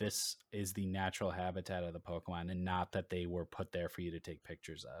like this is the natural habitat of the Pokemon and not that they were put there for you to take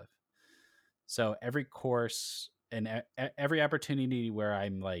pictures of. So every course and every opportunity where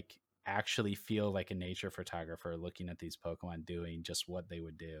I'm like actually feel like a nature photographer looking at these Pokemon doing just what they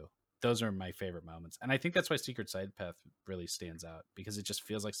would do. Those are my favorite moments. And I think that's why Secret Side Path really stands out, because it just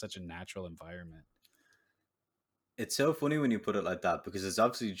feels like such a natural environment. It's so funny when you put it like that, because it's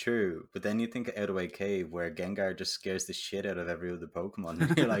obviously true, but then you think of Outaway Cave, where Gengar just scares the shit out of every other Pokemon.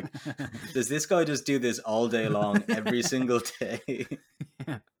 And you're like, does this guy just do this all day long, every single day?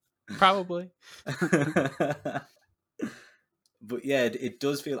 Yeah, probably. But yeah, it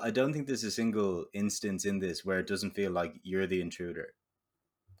does feel, I don't think there's a single instance in this where it doesn't feel like you're the intruder.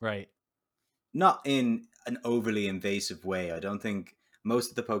 Right. Not in an overly invasive way. I don't think most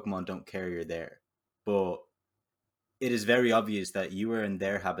of the Pokemon don't care you're there. But it is very obvious that you are in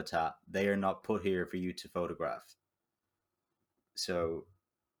their habitat. They are not put here for you to photograph. So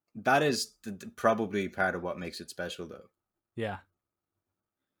that is probably part of what makes it special, though. Yeah.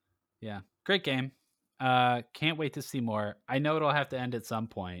 Yeah. Great game. Can't wait to see more. I know it'll have to end at some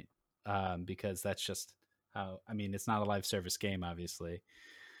point, because that's just how, I mean, it's not a live service game, obviously.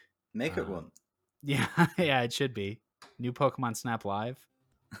 Make it one. Yeah. Yeah, it should be. New Pokemon Snap Live.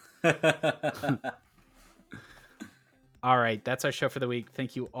 All right, that's our show for the week.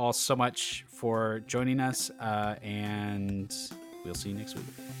 Thank you all so much for joining us, and we'll see you next week.